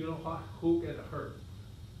 you know what? Who get hurt?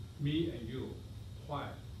 Me and you. Why?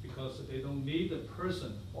 Because they don't need the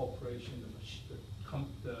person operation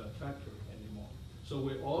the factory anymore. So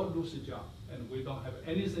we all lose a job and we don't have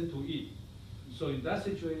anything to eat. So in that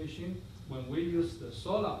situation, when we use the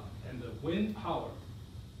solar and the wind power,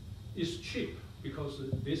 it's cheap because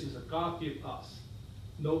this is a God give us,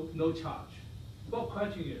 no charge. But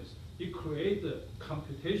question is, you create the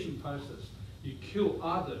computation process, you kill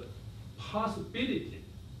other possibility,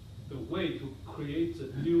 the way to create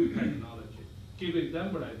the new technology. Give an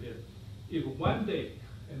example like this: if one day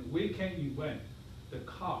and we can invent the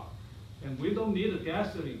car, and we don't need a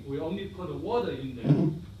gasoline, we only put the water in there.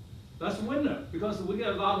 That's winner, because we get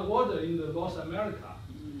a lot of water in the North America.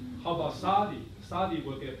 How about Saudi? Saudi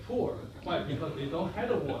will get poor. Why? Because they don't have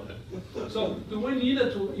the water. So do we need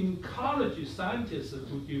to encourage scientists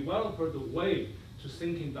to develop the way to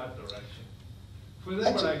think in that direction? For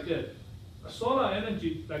example, like this, solar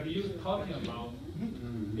energy, like you're talking about,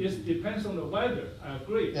 it depends on the weather. I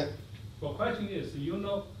agree. Yep. But question is,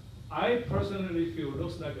 I personally feel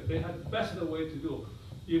looks like they have the best way to do.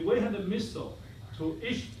 If we had a missile to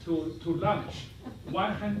launch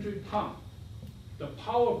 100 tons, the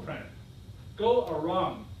power plant go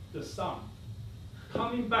around the sun,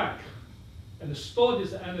 coming back and store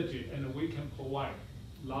this energy, and we can provide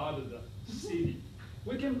a lot of the city.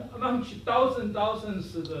 We can launch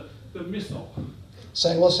thousands of the missile.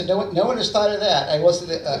 So well, so no one has thought of that. I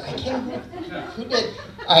can't remember who did.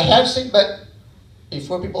 I have seen, but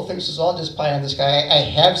before people think this is all just pie on the sky, I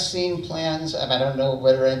have seen plans, and I don't know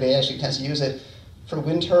whether anybody actually tends to use it, for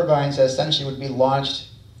wind turbines that essentially would be launched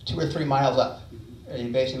 2 or 3 miles up. You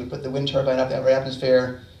basically would put the wind turbine up in the upper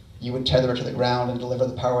atmosphere, you would tether it to the ground and deliver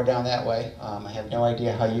the power down that way. I have no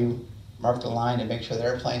idea how you mark the line and make sure that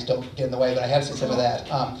airplanes don't get in the way, but I have seen some of that.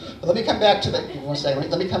 But let me come back to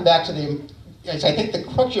I think the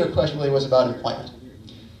crux of your question really was about employment.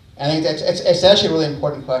 And I think it's actually a really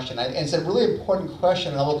important question. And it's a really important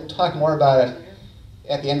question, and I'll talk more about it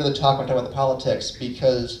at the end of the talk when I talk about the politics,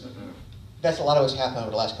 because that's a lot of what's happened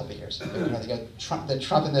over the last couple of years. The Trump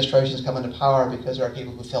administration has come into power because there are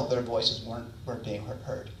people who felt their voices weren't being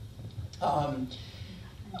heard.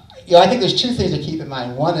 I think there's 2 things to keep in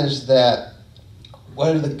mind. One is that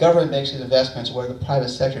whether the government makes these investments or whether the private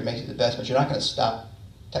sector makes these investments, you're not going to stop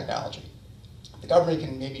technology. The government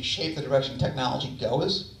can maybe shape the direction technology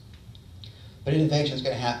goes, but innovation is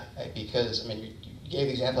going to happen, right? Because, you gave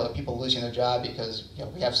the example of people losing their job because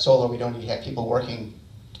we have solar, we don't need to have people working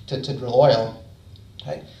to drill oil,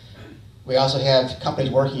 right? We also have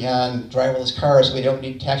companies working on driverless cars, so we don't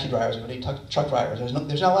need taxi drivers, we don't need truck drivers. There's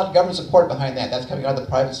not a lot of government support behind that. That's coming out of the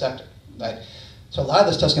private sector, right? So a lot of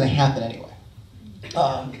this stuff's going to happen anyway.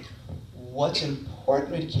 What's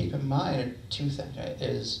important to keep in mind are 2 things, right?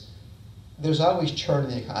 Is there's always churn in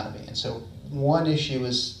the economy, and so one issue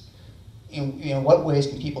is, in what ways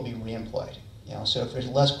can people be reemployed? So if there's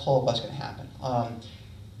less coal, what's going to happen?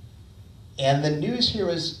 And the news here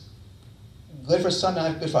is good for some,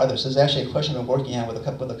 not good for others. This is actually a question I've been working on with a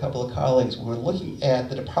couple of colleagues. We're looking at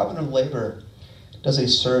the Department of Labor does a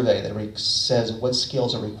survey that says what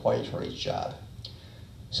skills are required for each job.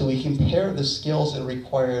 So we compare the skills that are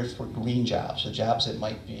required for green jobs, so jobs that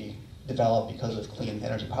might be developed because of clean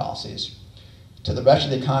energy policies, to the rest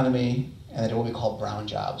of the economy, and then what we call brown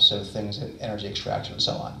jobs, so things in energy extraction and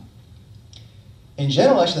so on. In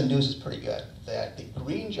general, actually, the news is pretty good, that the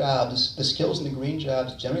green jobs, the skills in the green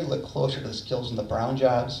jobs generally look closer to the skills in the brown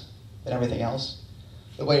jobs than everything else.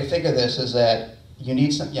 The way to think of this is that you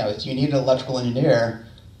need you need an electrical engineer,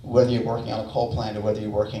 whether you're working on a coal plant or whether you're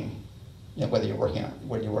working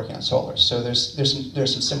on solar. So there's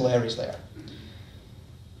some similarities there.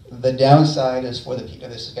 The downside is for the people.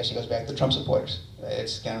 This actually goes back to the Trump supporters.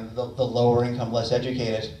 It's kind of the lower income, less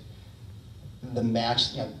educated.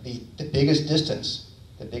 The biggest distance,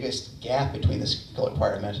 the biggest gap between the skill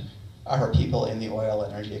requirement are for people in the oil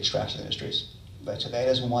and energy extraction industries. Right? So that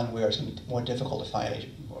is one where it's going to be more difficult to find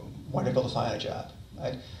a job.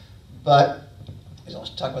 Right? But as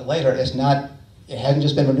I'll talk about later, it hasn't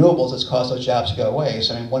just been renewables that's caused those jobs to go away.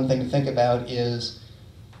 So I mean, one thing to think about is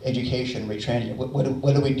education, retraining.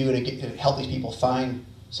 What do we do to help these people find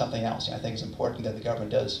something else? And I think it's important that the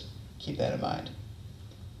government does keep that in mind.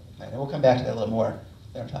 And we'll come back to that a little more.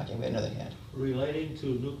 They're talking. We had another hand. Relating to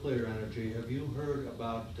nuclear energy, have you heard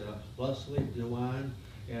about Leslie Dewan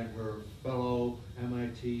and her fellow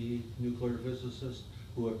MIT nuclear physicists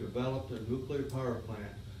who have developed a nuclear power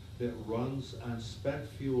plant that runs on spent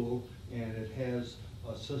fuel, and it has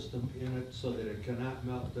a system in it so that it cannot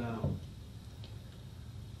melt down?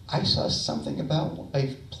 I saw something about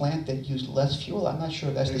a plant that used less fuel. I'm not sure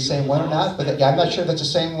if that's They the use same one or less not, but spent yeah, I'm not fuel. sure if that's the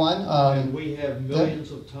same one. And we have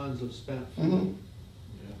millions of tons of spent fuel. Mhm.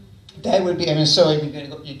 That would be, I mean, so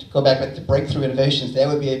you go back to breakthrough innovations, that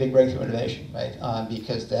would be a big breakthrough innovation, right?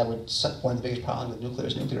 Because that would, one of the biggest problems with nuclear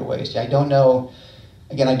is nuclear waste. I don't know,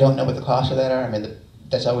 again, I don't know what the costs of that are. I mean,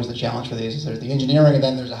 that's always the challenge for these. Is there's the engineering, and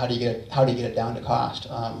then there's how do you get it down to cost.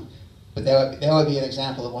 But that would be an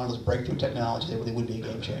example of one of those breakthrough technologies that really would be a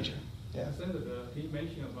game changer. Yeah. I think that he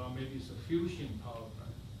mentioned about maybe it's a fusion power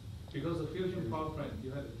plant. Because the fusion power plant,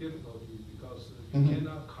 you have a difficulty because you Mhm.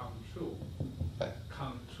 cannot control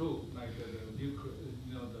like the nuclear,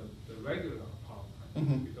 the regular power plant.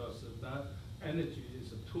 Mhm. Because that energy is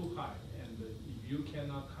too high, and if you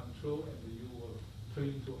cannot control, and you will turn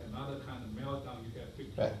into another kind of meltdown, you get big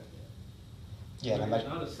Right. trouble. Yeah, So and it's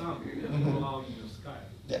not a sun that Mhm. go out in the sky.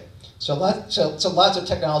 Yeah. So lots of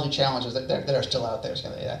technology challenges that are still out there.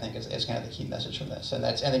 I think is kind of the key message from this, and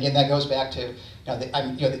again that goes back to you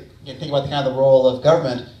think about the kind of the role of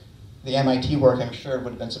government. The MIT work, I'm sure, would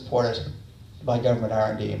have been supported by government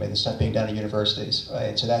R&D. I mean, the stuff being done at universities,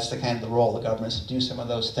 right? So that's the kind of the role of the government, is to do some of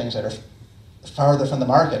those things that are farther from the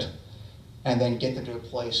market, and then get them to a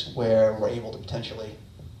place where we're able to potentially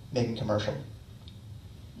make them commercial.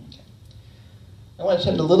 Okay. I want to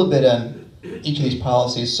touch a little bit on each of these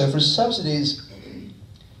policies. So for subsidies,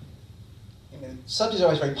 I mean, subsidies are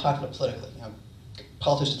always very popular politically.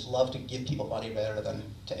 Politicians love to give people money rather than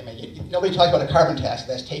nobody talks about a carbon tax,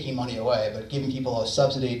 that's taking money away, but giving people a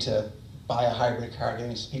subsidy to buy a hybrid car,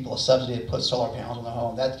 giving people a subsidy to put solar panels on their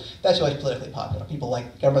home, that's always politically popular.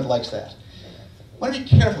 Government likes that. I want to be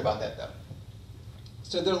careful about that though.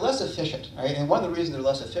 So they're less efficient, right? And one of the reasons they're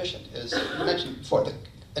less efficient is, you mentioned before,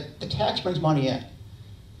 the tax brings money in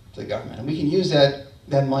to the government, and we can use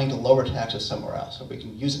that money to lower taxes somewhere else, or we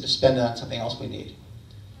can use it to spend it on something else we need.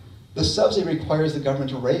 The subsidy requires the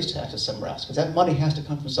government to raise taxes somewhere else, because that money has to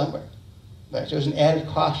come from somewhere. Right? So there's an added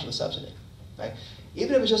cost to the subsidy. Right?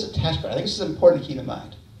 Even if it's just a tax credit, I think this is important to keep in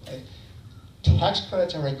mind. Right? Tax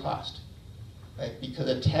credits are a cost, right? Because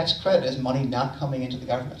a tax credit is money not coming into the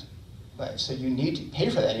government. Right? So you need to pay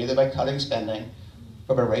for that either by cutting spending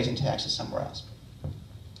or by raising taxes somewhere else.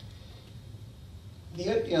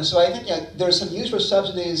 So I think there's some use for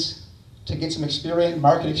subsidies to get some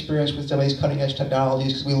market experience with some of these cutting-edge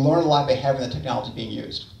technologies, because we learn a lot by having the technology being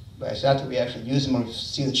used. Right? So after we actually use them, we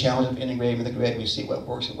see the challenge of integrating with the grid, we see what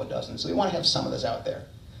works and what doesn't. So we want to have some of this out there.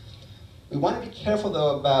 We want to be careful,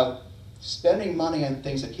 though, about spending money on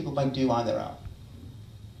things that people might do on their own.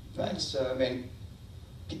 Right? So I mean,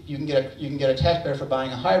 you can get a tax credit for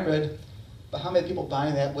buying a hybrid, but how many people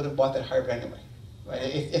buying that would have bought that hybrid anyway? Right?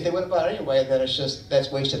 If they would have bought it anyway, then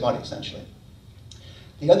that's wasted money essentially.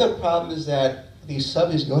 The other problem is that these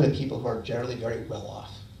subsidies go to people who are generally very well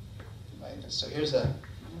off. Right? So here's a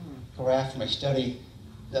graph from a study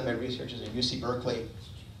done by researchers at UC Berkeley.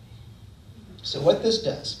 So what this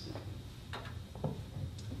does,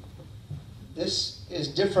 this is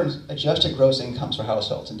different adjusted gross incomes for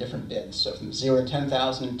households in different bins. So from 0 to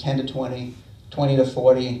 10,000, 10 to 20, 20 to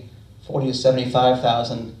 40, 40 to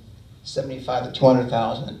 75,000, 75 to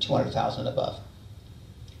 200,000, and 200,000 and above.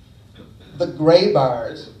 The gray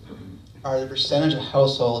bars are the percentage of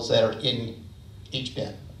households that are in each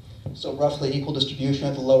bin. So roughly equal distribution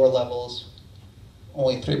at the lower levels,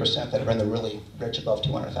 only 3% that are in the really rich above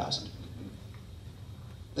 200,000.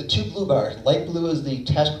 The two blue bars, light blue is the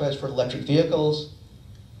tax credits for electric vehicles,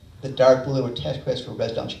 the dark blue are tax credits for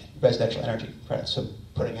residential energy credits, so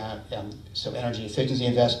putting on energy efficiency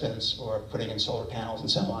investments or putting in solar panels and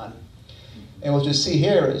so on. And what you'll see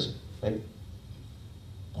here is, right,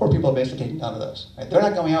 poor people are basically taking none of those. Right? They're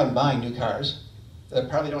not going out and buying new cars. They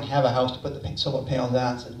probably don't have a house to put the solar panels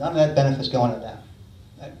on, so none of that benefit's going to them.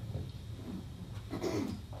 Right?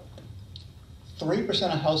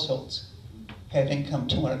 3% of households have income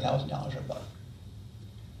 $200,000 or above.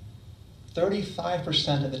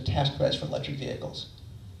 35% of the tax credits for electric vehicles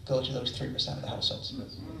go to those 3% of the households.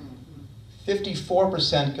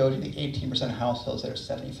 54% go to the 18% of households that are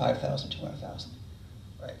 75,000, 200,000.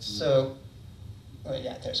 Right? So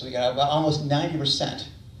Yeah, there. So we got about almost 90%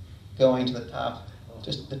 going to the top,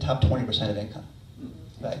 just the top 20% of income,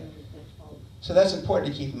 right? So that's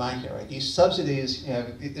important to keep in mind here, right? These subsidies, you know,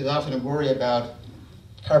 there's often a worry about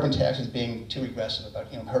carbon taxes being too regressive,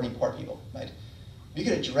 about, you know, hurting poor people, right? You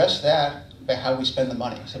could address that by how we spend the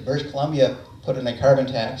money. So British Columbia put in a carbon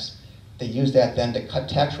tax. They use that then to cut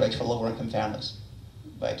tax rates for lower income families,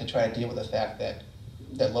 right? To try to deal with the fact that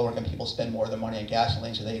lower income people spend more of their money on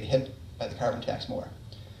gasoline, so they get hit by the carbon tax more.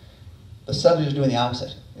 The subsidies are doing the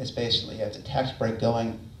opposite. It's basically, it's a tax break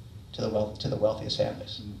going to the wealthiest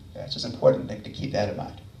families. Okay? So it's important to keep that in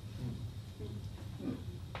mind.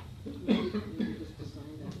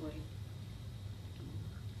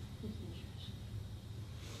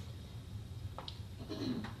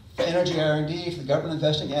 For energy R&D, for the government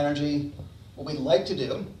investing in energy, what we'd like to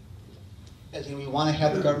do is, you know, we want to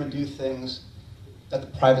have the government do things that the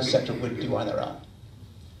private sector wouldn't do on their own.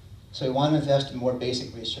 So we want to invest in more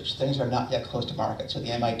basic research. Things are not yet close to market. So the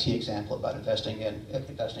MIT example about investing in a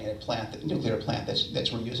plant, a nuclear plant that's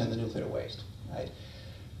reusing the nuclear waste, right?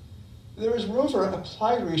 There is room for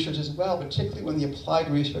applied research as well, particularly when the applied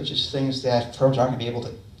research is things that firms aren't going to be able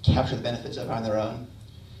to capture the benefits of on their own.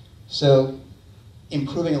 So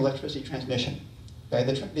improving electricity transmission. Right?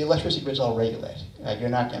 The electricity grid's all regulated. Right? You're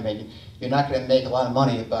not going to make a lot of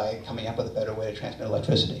money by coming up with a better way to transmit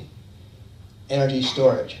electricity. Energy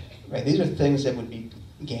storage. Right? These are things that would be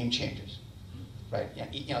game changers. Right?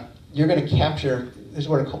 You know, you're going to capture. This is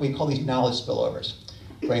what we call these knowledge spillovers.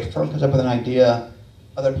 Right? A firm comes up with an idea,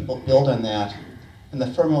 other people build on that, and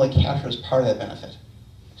the firm only captures part of that benefit.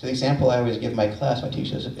 So the example I always give my class, my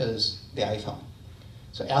teachers, is the iPhone.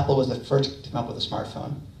 So Apple was the first to come up with a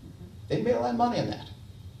smartphone. They made a lot of money on that.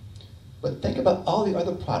 But think about all the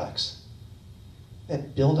other products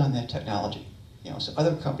that build on that technology. You know, so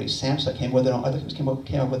other companies, Samsung came with their own, other companies came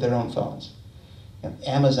up with their own phones. You know,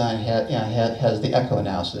 Amazon has the Echo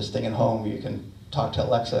now, so this thing at home where you can talk to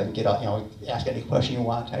Alexa and get out, you know, ask any question you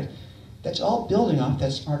want. Right? That's all building off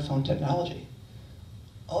that smartphone technology.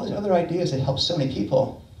 All these other ideas that help so many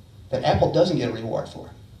people that Apple doesn't get a reward for.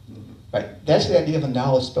 Right? That's the idea of a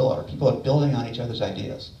knowledge spillover. People are building on each other's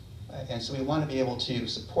ideas. Right? And so we want to be able to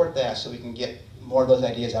support that so we can get more of those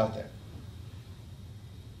ideas out there.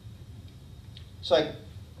 So I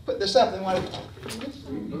put this up and wanted.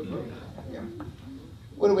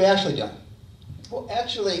 What have we actually done? Well,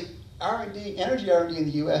 actually, energy R&D in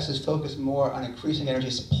the US is focused more on increasing energy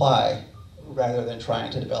supply rather than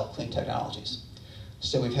trying to develop clean technologies.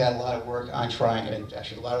 So we've had a lot of work on trying, and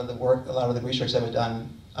actually a lot of the research that was done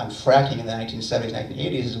on fracking in the 1970s,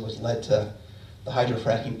 1980s was led to the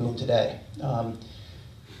hydrofracking boom today.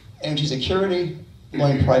 Energy security,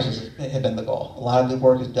 lowering prices have been the goal. A lot of the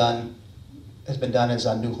work has been done is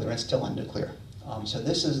on nuclear, and still on nuclear. So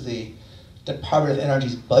this is the Department of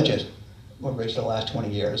Energy's budget over the last 20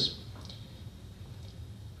 years.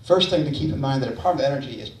 First thing to keep in mind, the Department of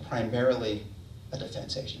Energy is primarily a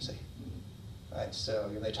defense agency. Right? So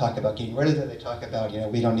you know, they talk about getting rid of it, they talk about, you know,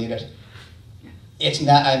 we don't need it. It's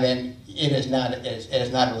not, I mean, it is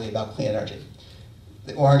not really about clean energy.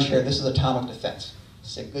 The orange here, this is atomic defense.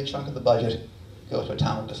 It's a good chunk of the budget goes to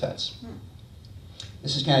atomic defense.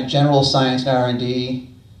 This is kind of general science and R&D.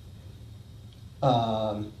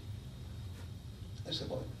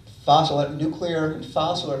 Fossil, nuclear and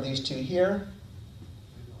fossil are these two here.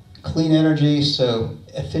 Clean energy, so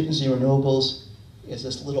efficiency renewables is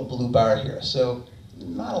this little blue bar here. So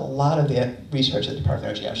not a lot of the research at the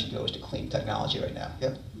Department of Energy actually goes to clean technology right now.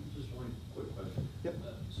 Yep. Just one quick question. Yep.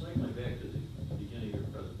 Cycling back to the beginning of your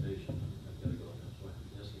presentation, I've got to go, that's why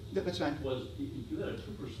I'm asking. Yep, that's fine. Was, you had a 2%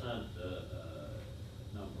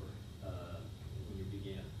 number when you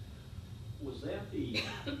began. Was that the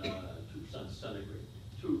 2% centigrade?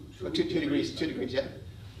 Two degrees, yeah.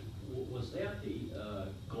 Was that the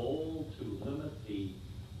goal to limit the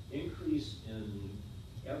increase in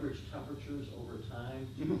average temperatures over time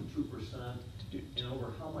to 2%? And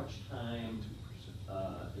over how much time?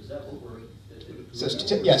 Is that what we're? So it's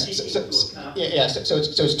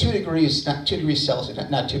 2 degrees, not 2 degrees Celsius,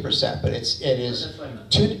 not 2%, but it is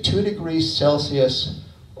 2 degrees Celsius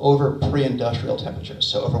over pre-industrial temperatures.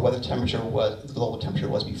 So over what the global temperature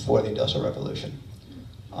was before the Industrial Revolution.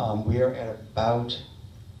 We are at about,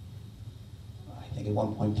 I think,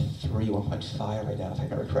 1.3, 1.5 right now, if I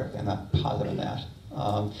remember correctly. I'm not positive on that.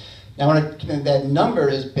 Now, that number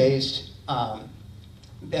is based,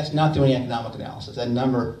 that's not doing economic analysis. That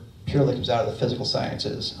number purely comes out of the physical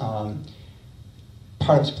sciences. Part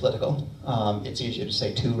of it's political. It's easier to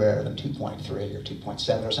say 2 rather than 2.3 or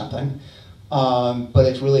 2.7 or something. But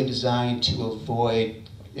it's really designed to avoid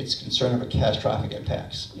it's concern over catastrophic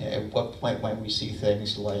impacts. At what point might we see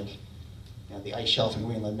things like the ice shelf in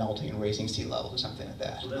Greenland melting and raising sea levels or something like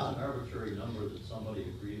that? So that's an arbitrary number that somebody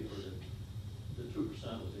agreed, or that the 2%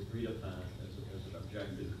 was agreed upon as an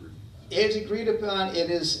objective. It is agreed upon. It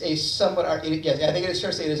is a somewhat, yes, I think it is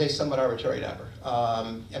fair to say it is a somewhat arbitrary number.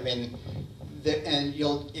 I mean,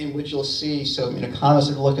 in which you'll see, so economists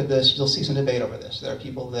that look at this, you'll see some debate over this. There are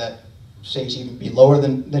people that say it should even be lower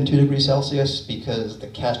than 2 degrees Celsius because the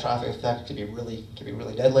catastrophic effect could be really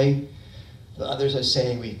deadly. The others are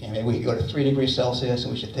saying maybe we could go to 3 degrees Celsius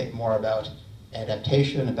and we should think more about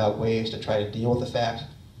adaptation, about ways to try to deal with the fact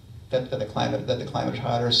that the climate is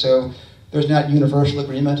hotter. So there's not universal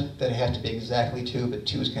agreement that it has to be exactly 2, but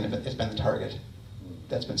 2 has has been the target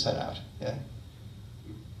that's been set out. Yeah.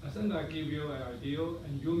 I think I give you an idea,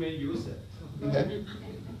 and you may use it. Okay.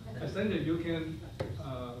 I think that you can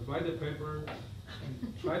write a paper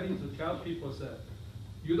and trying to tell people that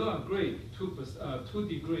you don't agree 2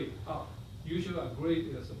 degrees up. You should agree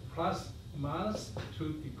it's a plus minus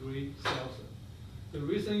 2 degrees Celsius. The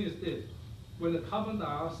reason is this: when the carbon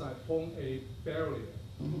dioxide form a barrier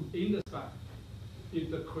in the sky,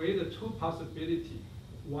 it creates 2 possibilities.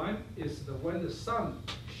 One is when the sun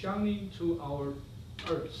shining to our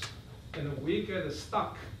Earth, and we get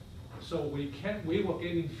stuck, so we were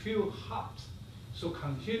getting feel hot, so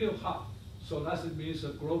continue hot. So that means the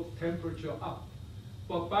growth temperature up.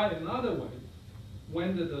 But by another way,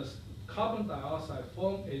 when the carbon dioxide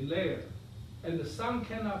form a layer, and the sun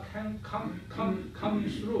cannot come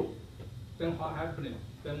through, then what happening?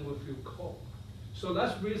 Then we feel cold. So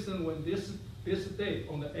that's the reason when this day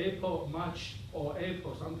on the April, March, or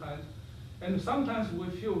April sometimes, and sometimes we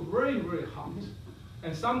feel very hot,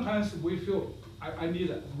 and sometimes we feel I need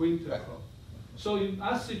a winter coat. So in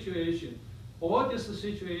that situation, all this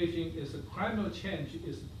situation is climate change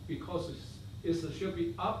is because it should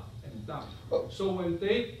be up and down. So when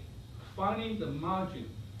they finding the margin,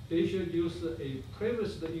 they should use a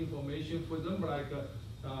previous information for them, like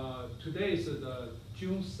today is the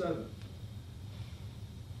June 7th.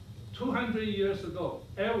 200 years ago,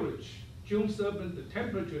 average June 7th, the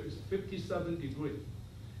temperature is 57 degrees.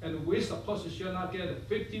 And we suppose it should not get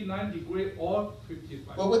 59 degrees or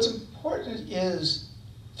 55. Well, what's important is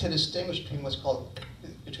to distinguish between what's called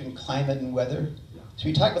between climate and weather. Yeah. So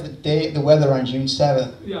we talk about the weather on June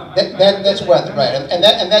 7th. Yeah, That's weather, right? And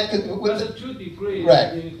that could, that's a 2 degrees.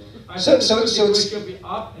 Right. So it's should be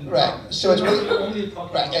up and right. down. So it's really only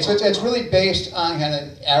talking right. about So it's really based on kind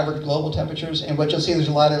of average global temperatures, and what you'll see there's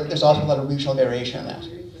also a lot of regional variation in that.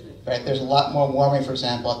 Right. There's a lot more warming, for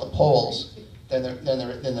example, at the poles than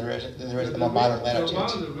there is at the more moderate latitudes. One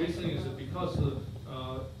of the reasons is because the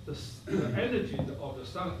energy of the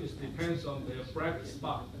sun depends on the bright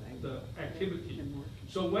spot, the activity.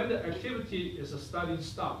 So when the activity is starting to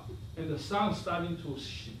stop, and the sun starting to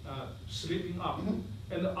slipping up,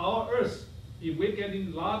 and our Earth, if we're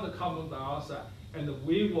getting a lot of carbon dioxide, and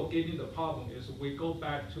we were getting the problem is we go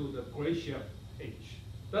back to the glacial age.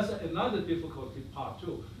 That's another difficulty part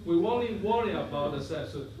too. We only worry about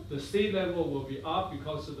the sea level will be up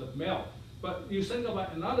because of the melt. But you think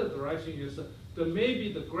about another direction is that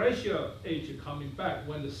maybe the glacial age coming back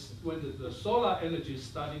when the solar energy is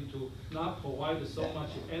starting to not provide so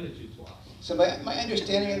much energy to us. So my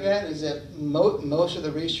understanding of that is that most of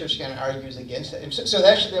the research kind of argues against it. So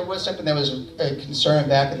actually there was something that was a concern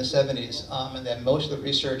back in the 70s, and that most of the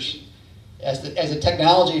research, as the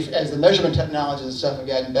measurement technologies and stuff have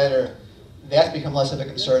gotten better, that's become less of a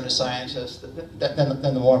concern to scientists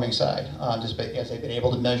than the warming side. Just as they've been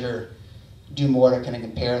able to do more to kind of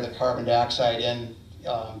compare the carbon dioxide in,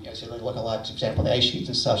 so they look a lot, for example, the ice sheets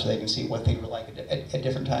and stuff, so they can see what things were like at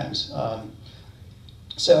different times.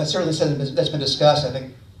 So it's certainly something that's been discussed. I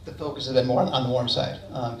think the focus has been more on the warm side.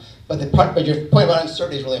 But your point about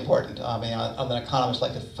uncertainty is really important. I'm an economist,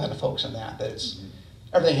 like to kind of focus on that.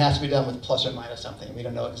 Everything has to be done with plus or minus something. We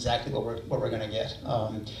don't know exactly what we're going to get.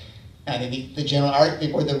 And the general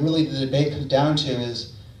argument, where the debate comes down to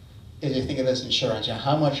is you think of it as insurance.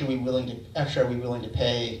 How much are we willing to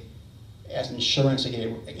pay as insurance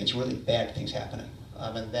against really bad things happening?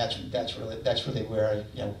 And that's really where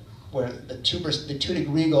where the 2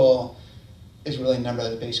 degree goal is really a number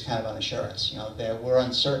that's based kind of on insurance. That we're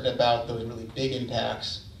uncertain about those really big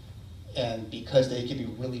impacts, and because they can be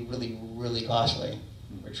really, really, really costly,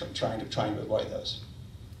 we're trying to avoid those.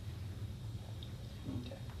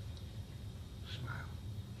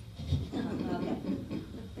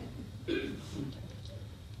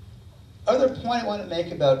 Other point I want to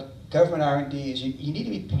make about government R&D is you need to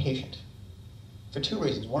be patient. for two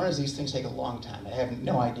reasons. One is these things take a long time. I have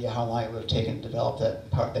no idea how long it would have taken to develop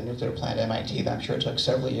that nuclear plant at MIT, but I'm sure it took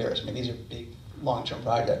several years. I mean, these are big, long-term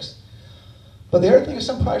projects. But the other thing is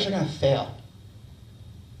some projects are going to fail,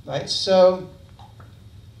 right? So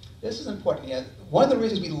this is important. Yeah, one of the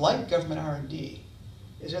reasons we like government R&D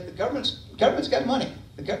is that the government's got money.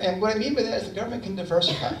 And what I mean by that is the government can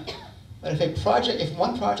diversify. But if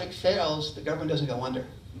one project fails, the government doesn't go under.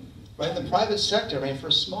 Right? In the private sector, I mean, for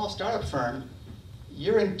a small startup firm,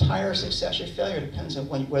 your entire success or failure depends on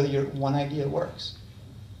whether your one idea works.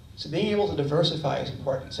 So being able to diversify is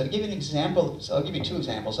important. So to give you an example, so I'll give you two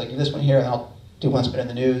examples. I'll give this one here, and I'll do one that's been in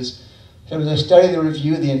the news. There was a study that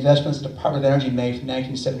reviewed the investments the Department of Energy made from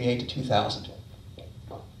 1978 to 2000.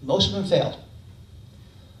 Most of them failed.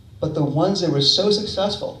 But the ones that were so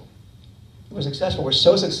successful, were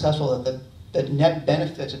so successful that the net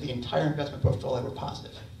benefits of the entire investment portfolio were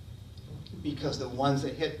positive, because the ones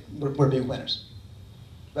that hit were big winners.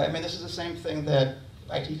 Right? I mean, this is the same thing that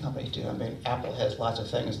IT companies do. I mean, Apple has lots of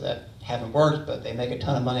things that haven't worked, but they make a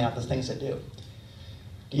ton of money off the things that do.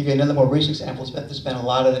 To give you another more recent example, there's been a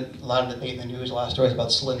lot of debate in the news, a lot of stories about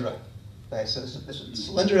Solyndra. Right? So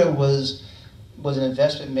Solyndra was an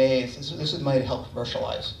investment made. This was money to help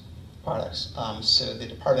commercialize products. So the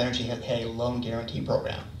Department of Energy had a loan guarantee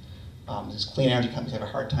program. These clean energy companies have a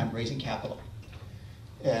hard time raising capital.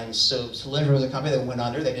 And so Solyndra was a company that went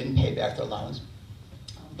under. They didn't pay back their loans.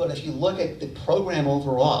 But if you look at the program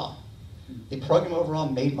overall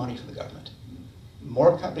made money for the government.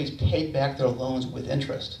 More companies paid back their loans with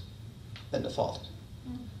interest than defaulted.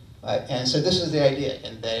 And so this is the idea,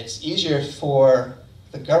 and that it's easier for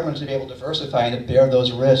the government to be able to diversify and to bear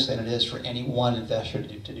those risks than it is for any one investor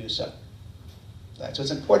to do so. Right? So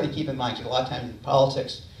it's important to keep in mind, because a lot of times in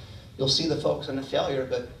politics, you'll see the focus on the failure,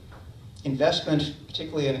 but investment,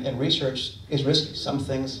 particularly in research, is risky. Some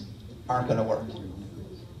things aren't going to work.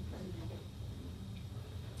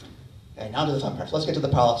 Okay, now to the fun part. Let's get to the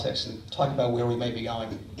politics and talk about where we may be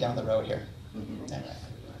going down the road here.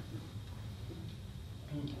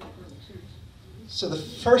 So the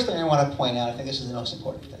first thing I want to point out, I think this is the most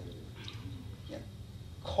important thing. Yeah.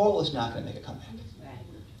 Coal is not going to make a comeback.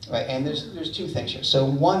 Right? And there's two things here. So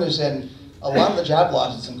one is that a lot of the job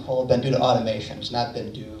losses in coal have been due to automation. It's not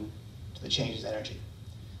been due to the changes in energy.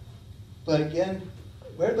 But again,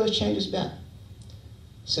 where have those changes been?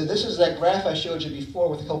 So this is that graph I showed you before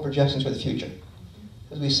with the coal projections for the future.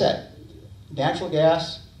 As we said, there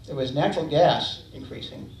was natural gas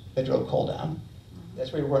increasing that drove coal down.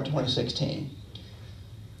 That's where we were in 2016.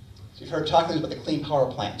 So you've heard talking about the Clean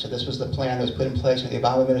Power Plan. So this was the plan that was put in place with the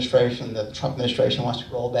Obama administration. The Trump administration wants to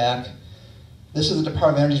roll back. This is the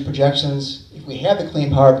Department of Energy's projections. If we have the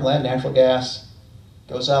Clean Power Plan, natural gas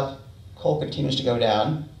goes up, coal continues to go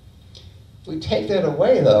down. If we take that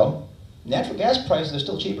away, though, natural gas prices are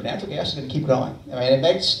still cheaper. Natural gas is going to keep growing. I mean,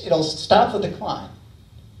 it'll stop the decline,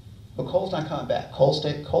 but coal's not coming back. Coal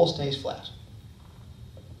stays flat.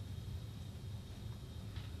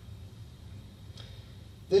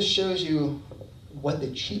 This shows you what the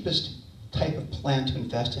cheapest type of plant to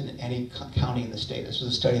invest in any county in the state. This was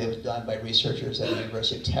a study that was done by researchers at the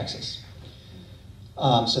University of Texas.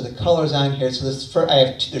 So the colors on here, so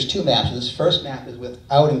there's two maps. So this first map is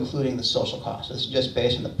without including the social cost. This is just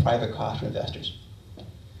based on the private cost for investors.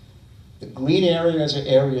 The green areas are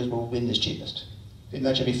areas where wind is cheapest. We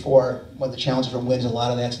mentioned before, one of the challenges for wind is a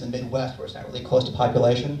lot of that's in the Midwest, where it's not really close to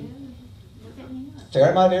population.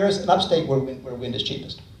 Fair amount of areas in upstate where wind is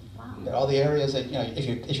cheapest. But all the areas that,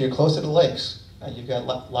 if you're close to the lakes, you've got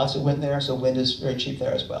lots of wind there, so wind is very cheap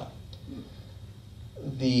there as well.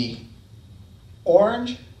 The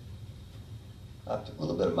orange, a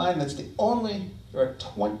little bit of mine, there are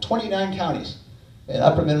 29 counties in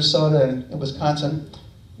upper Minnesota and in Wisconsin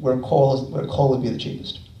where coal would be the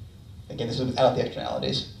cheapest. Again, this is without the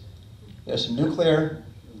externalities. There's some nuclear,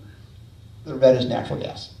 the red is natural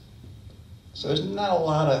gas. So there's not a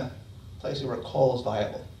lot of places where coal is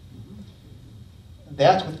viable.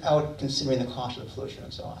 That's without considering the cost of the pollution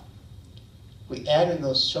and so on. If we add in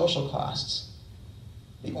those social costs,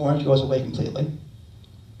 the orange goes away completely.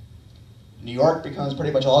 New York becomes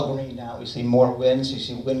pretty much all green now. We see more wind, so you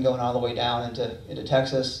see wind going all the way down into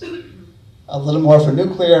Texas. A little more for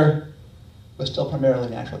nuclear, but still primarily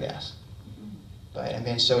natural gas. Right? I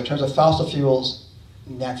mean, so in terms of fossil fuels,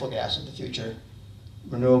 natural gas is the future.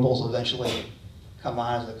 Renewables will eventually come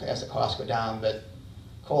on as the costs go down, but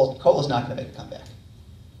coal is not going to make a comeback.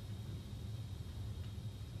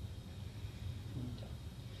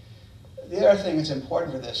 The other thing that's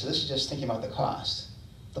important for this, so this is just thinking about the cost.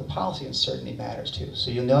 The policy uncertainty matters too. So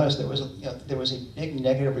you'll notice there was a big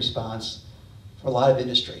negative response for a lot of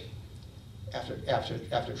industry.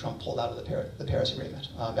 after Trump pulled out of the Paris Agreement.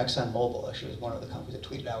 ExxonMobil actually was one of the companies that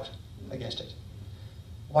tweeted out against it.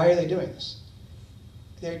 Why are they doing this?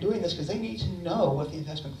 They're doing this because they need to know what the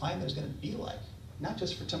investment climate is going to be like, not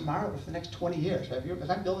just for tomorrow, but for the next 20 years. If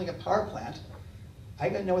I'm building a power plant, I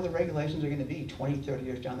got to know what the regulations are going to be 20, 30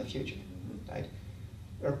 years down the future, right?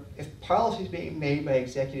 Or if policy is being made by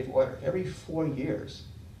executive order, every 4 years,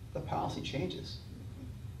 the policy changes.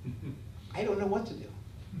 I don't know what to do.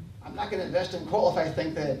 I'm not going to invest in coal if I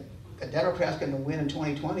think that a Democrat's going to win in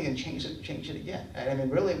 2020 and change it again. I mean,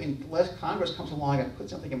 really, unless Congress comes along and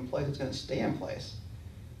puts something in place that's going to stay in place,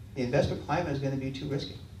 the investment climate is going to be too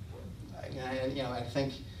risky. And I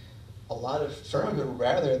think a lot of firms would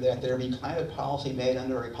rather that there be climate policy made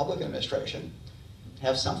under a Republican administration,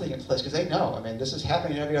 have something in place, because they know, I mean, this is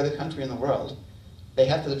happening in every other country in the world. They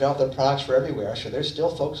have to develop their products for everywhere, so they're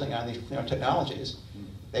still focusing on these technologies.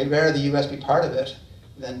 They'd rather the U.S. be part of it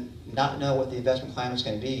than not know what the investment climate is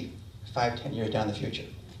going to be 5, 10 years down the future.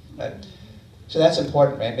 Right? So that's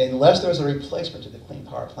important, right? I mean, unless there's a replacement to the Clean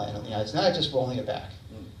Power Plan, it's not just rolling it back.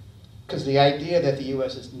 Because the idea that the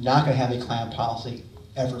U.S. is not going to have a climate policy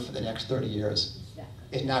ever for the next 30 years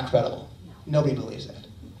is not credible. Nobody believes that.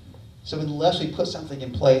 So unless we put something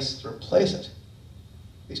in place to replace it,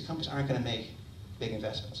 these companies aren't going to make big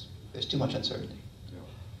investments. There's too much uncertainty.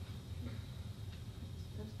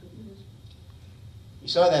 You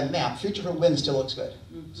saw that map. Future for wind still looks good.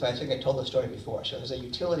 So I think I told the story before. So there's a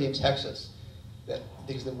utility in Texas that,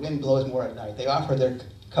 because the wind blows more at night, they offer their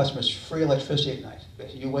customers free electricity at night.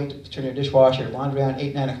 If you wait to turn your dishwasher, your laundry on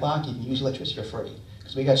 8, 9 o'clock, you can use electricity for free.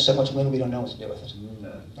 Because we got so much wind, we don't know what to do with it.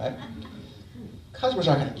 Right? Customers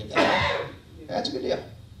aren't going to give that up. That's a good deal.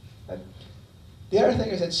 Right? The other thing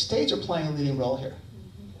is that states are playing a leading role here.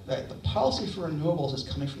 Right? The policy for renewables is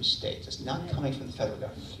coming from states. It's not coming from the federal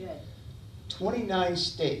government. 29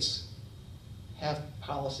 states have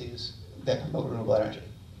policies that promote renewable energy.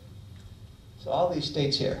 So all these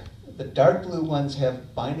states here, the dark blue ones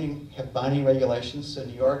have binding regulations. So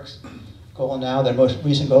New York's goal now, their most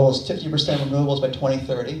recent goal is 50% renewables by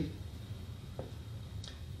 2030.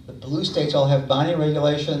 The blue states all have binding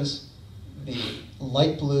regulations. The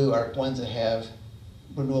light blue are ones that have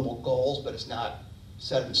renewable goals, but it's not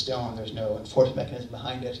set in stone. There's no enforcement mechanism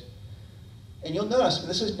behind it. And you'll notice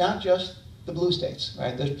this is not just the blue states,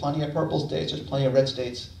 right? There's plenty of purple states, there's plenty of red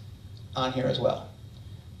states on here as well.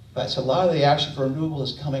 Right, so a lot of the action for renewables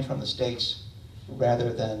is coming from the states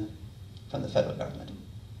rather than from the federal government.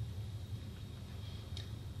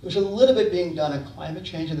 There's a little bit being done on climate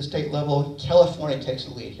change at the state level. California takes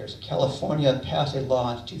the lead here. So California passed a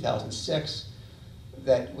law in 2006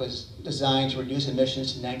 that was designed to reduce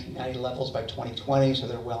emissions to 1990 levels by 2020, so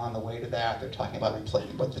they're well on the way to that. They're talking about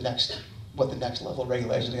what the next level of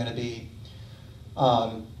regulations are going to be.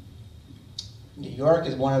 New York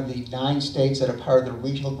is one of the 9 states that are part of the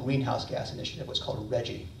Regional Greenhouse Gas Initiative, what's called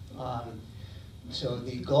RGGI. So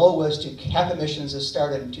the goal was to cap emissions that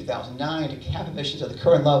started in 2009, to cap emissions at the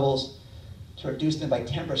current levels, to reduce them by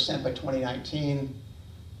 10% by 2019.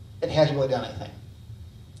 It hasn't really done anything.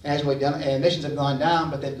 And emissions have gone down,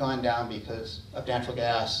 but they've gone down because of natural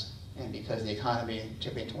gas and because the economy,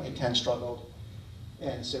 particularly in 2010, struggled.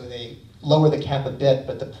 And so they lower the cap a bit,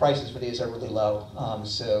 but the prices for these are really low.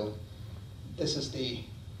 So this is the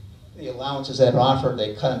allowances that have been offered.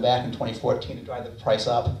 They cut them back in 2014 to drive the price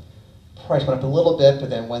up. Price went up a little bit, but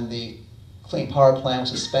then when the Clean Power Plan was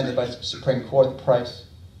suspended by the Supreme Court, the price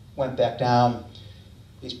went back down.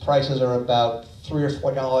 These prices are about $3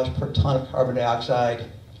 or $4 per ton of carbon dioxide.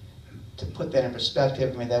 To put that in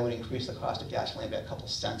perspective, I mean, that would increase the cost of gasoline by a couple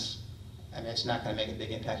cents. I mean, it's not going to make a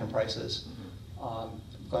big impact on prices.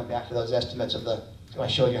 Going back to those estimates I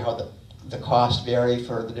showed you how the costs vary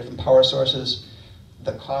for the different power sources.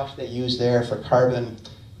 The cost they use there for carbon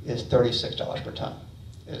is $36 per ton,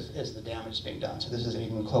 is the damage being done. So this isn't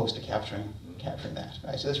even close to capturing that.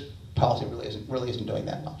 Right? So this policy really isn't doing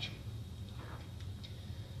that much.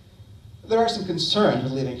 There are some concerns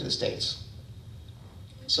with leaving it to the states.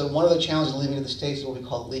 So one of the challenges of leaving it to the states is what we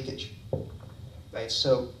call leakage. Right?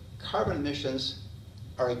 So carbon emissions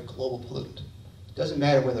are a global pollutant. It doesn't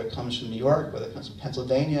matter whether it comes from New York, whether it comes from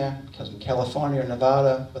Pennsylvania, it comes from California or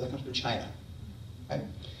Nevada, whether it comes from China. Right?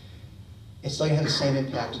 It's still going to have the same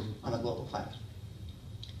impact on the global climate.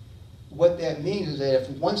 What that means is that if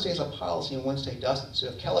one state has a policy and one state doesn't, so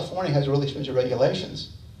if California has really stringent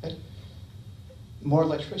regulations, right, more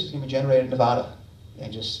electricity is going to be generated in Nevada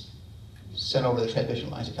and just sent over the transmission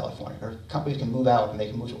lines to California. Or companies can move out and they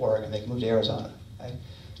can move to Oregon, they can move to Arizona. Right?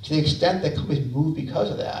 To the extent that companies move because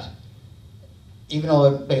of that, even though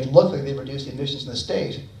it may look like they reduce the emissions in the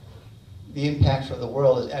state, the impact for the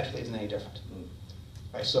world actually isn't any different.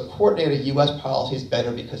 Right, so coordinated U.S. policy is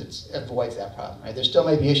better because it avoids that problem. Right? There still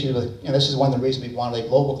may be issues with, this is one of the reasons we wanted a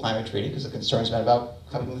global climate treaty, because the concerns been about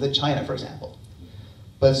coming with China, for example.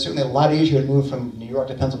 But it's certainly a lot easier to move from New York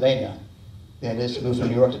to Pennsylvania than it is to move from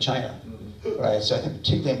New York to China. Right? So I think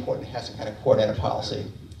particularly important to have some kind of coordinated policy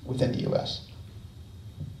within the U.S.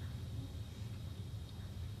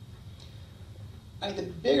 I think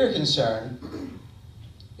the bigger concern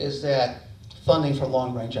is that funding for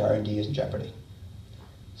long-range R&D is in jeopardy.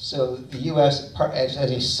 So the U.S., as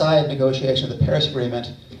a side negotiation of the Paris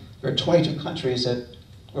Agreement, there are 22 countries that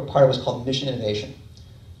were part of what's called Mission Innovation.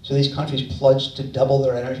 So these countries pledged to double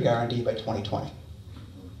their energy R&D by 2020.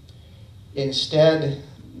 Instead,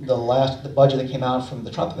 the budget that came out from the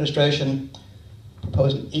Trump administration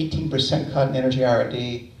proposed an 18% cut in energy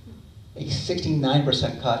R&D, a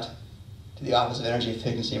 69% cut to the Office of Energy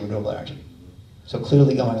Efficiency and Renewable Energy. So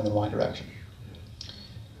clearly going in the wrong direction.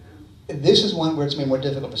 This is one where it's going to be more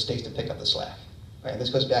difficult for states to pick up the slack. Right? This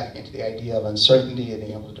goes back again to the idea of uncertainty and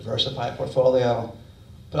being able to diversify a portfolio,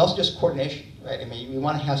 but also just coordination. Right? I mean, we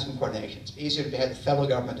want to have some coordination. It's easier to have the federal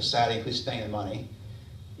government deciding who's spending the money.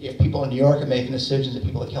 If people in New York are making decisions, if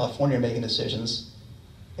people in California are making decisions,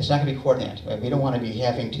 it's not going to be coordinated. Right? We don't want to be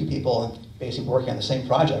having two people basically working on the same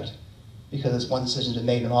project because one decision's been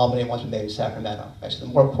made in Albany and one's been made in Sacramento. Right? So the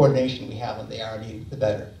more coordination we have on the R&D, the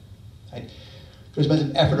better. Right? There's been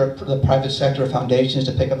an effort for the private sector foundations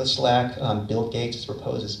to pick up the slack. Bill Gates has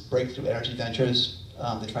proposed this breakthrough energy ventures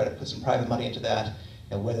to try to put some private money into that.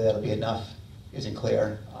 And whether that'll be enough isn't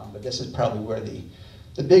clear. But this is probably where the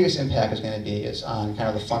biggest impact is going to be is on kind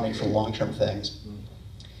of the funding for long-term things.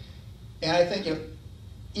 And I think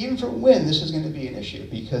even for wind, this is going to be an issue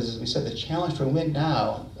because, as we said, the challenge for wind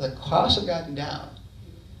now, the costs have gotten down.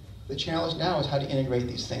 The challenge now is how to integrate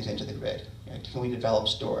these things into the grid. Can we develop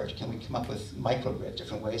storage? Can we come up with microgrid,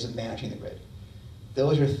 different ways of managing the grid?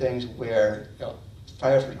 Those are things where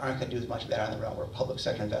firefighters aren't going to do as much of that on their own, where public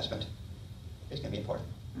sector investment is going to be important.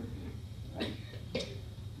 Right.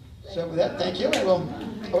 So with that, thank you, and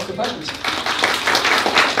we'll open to questions.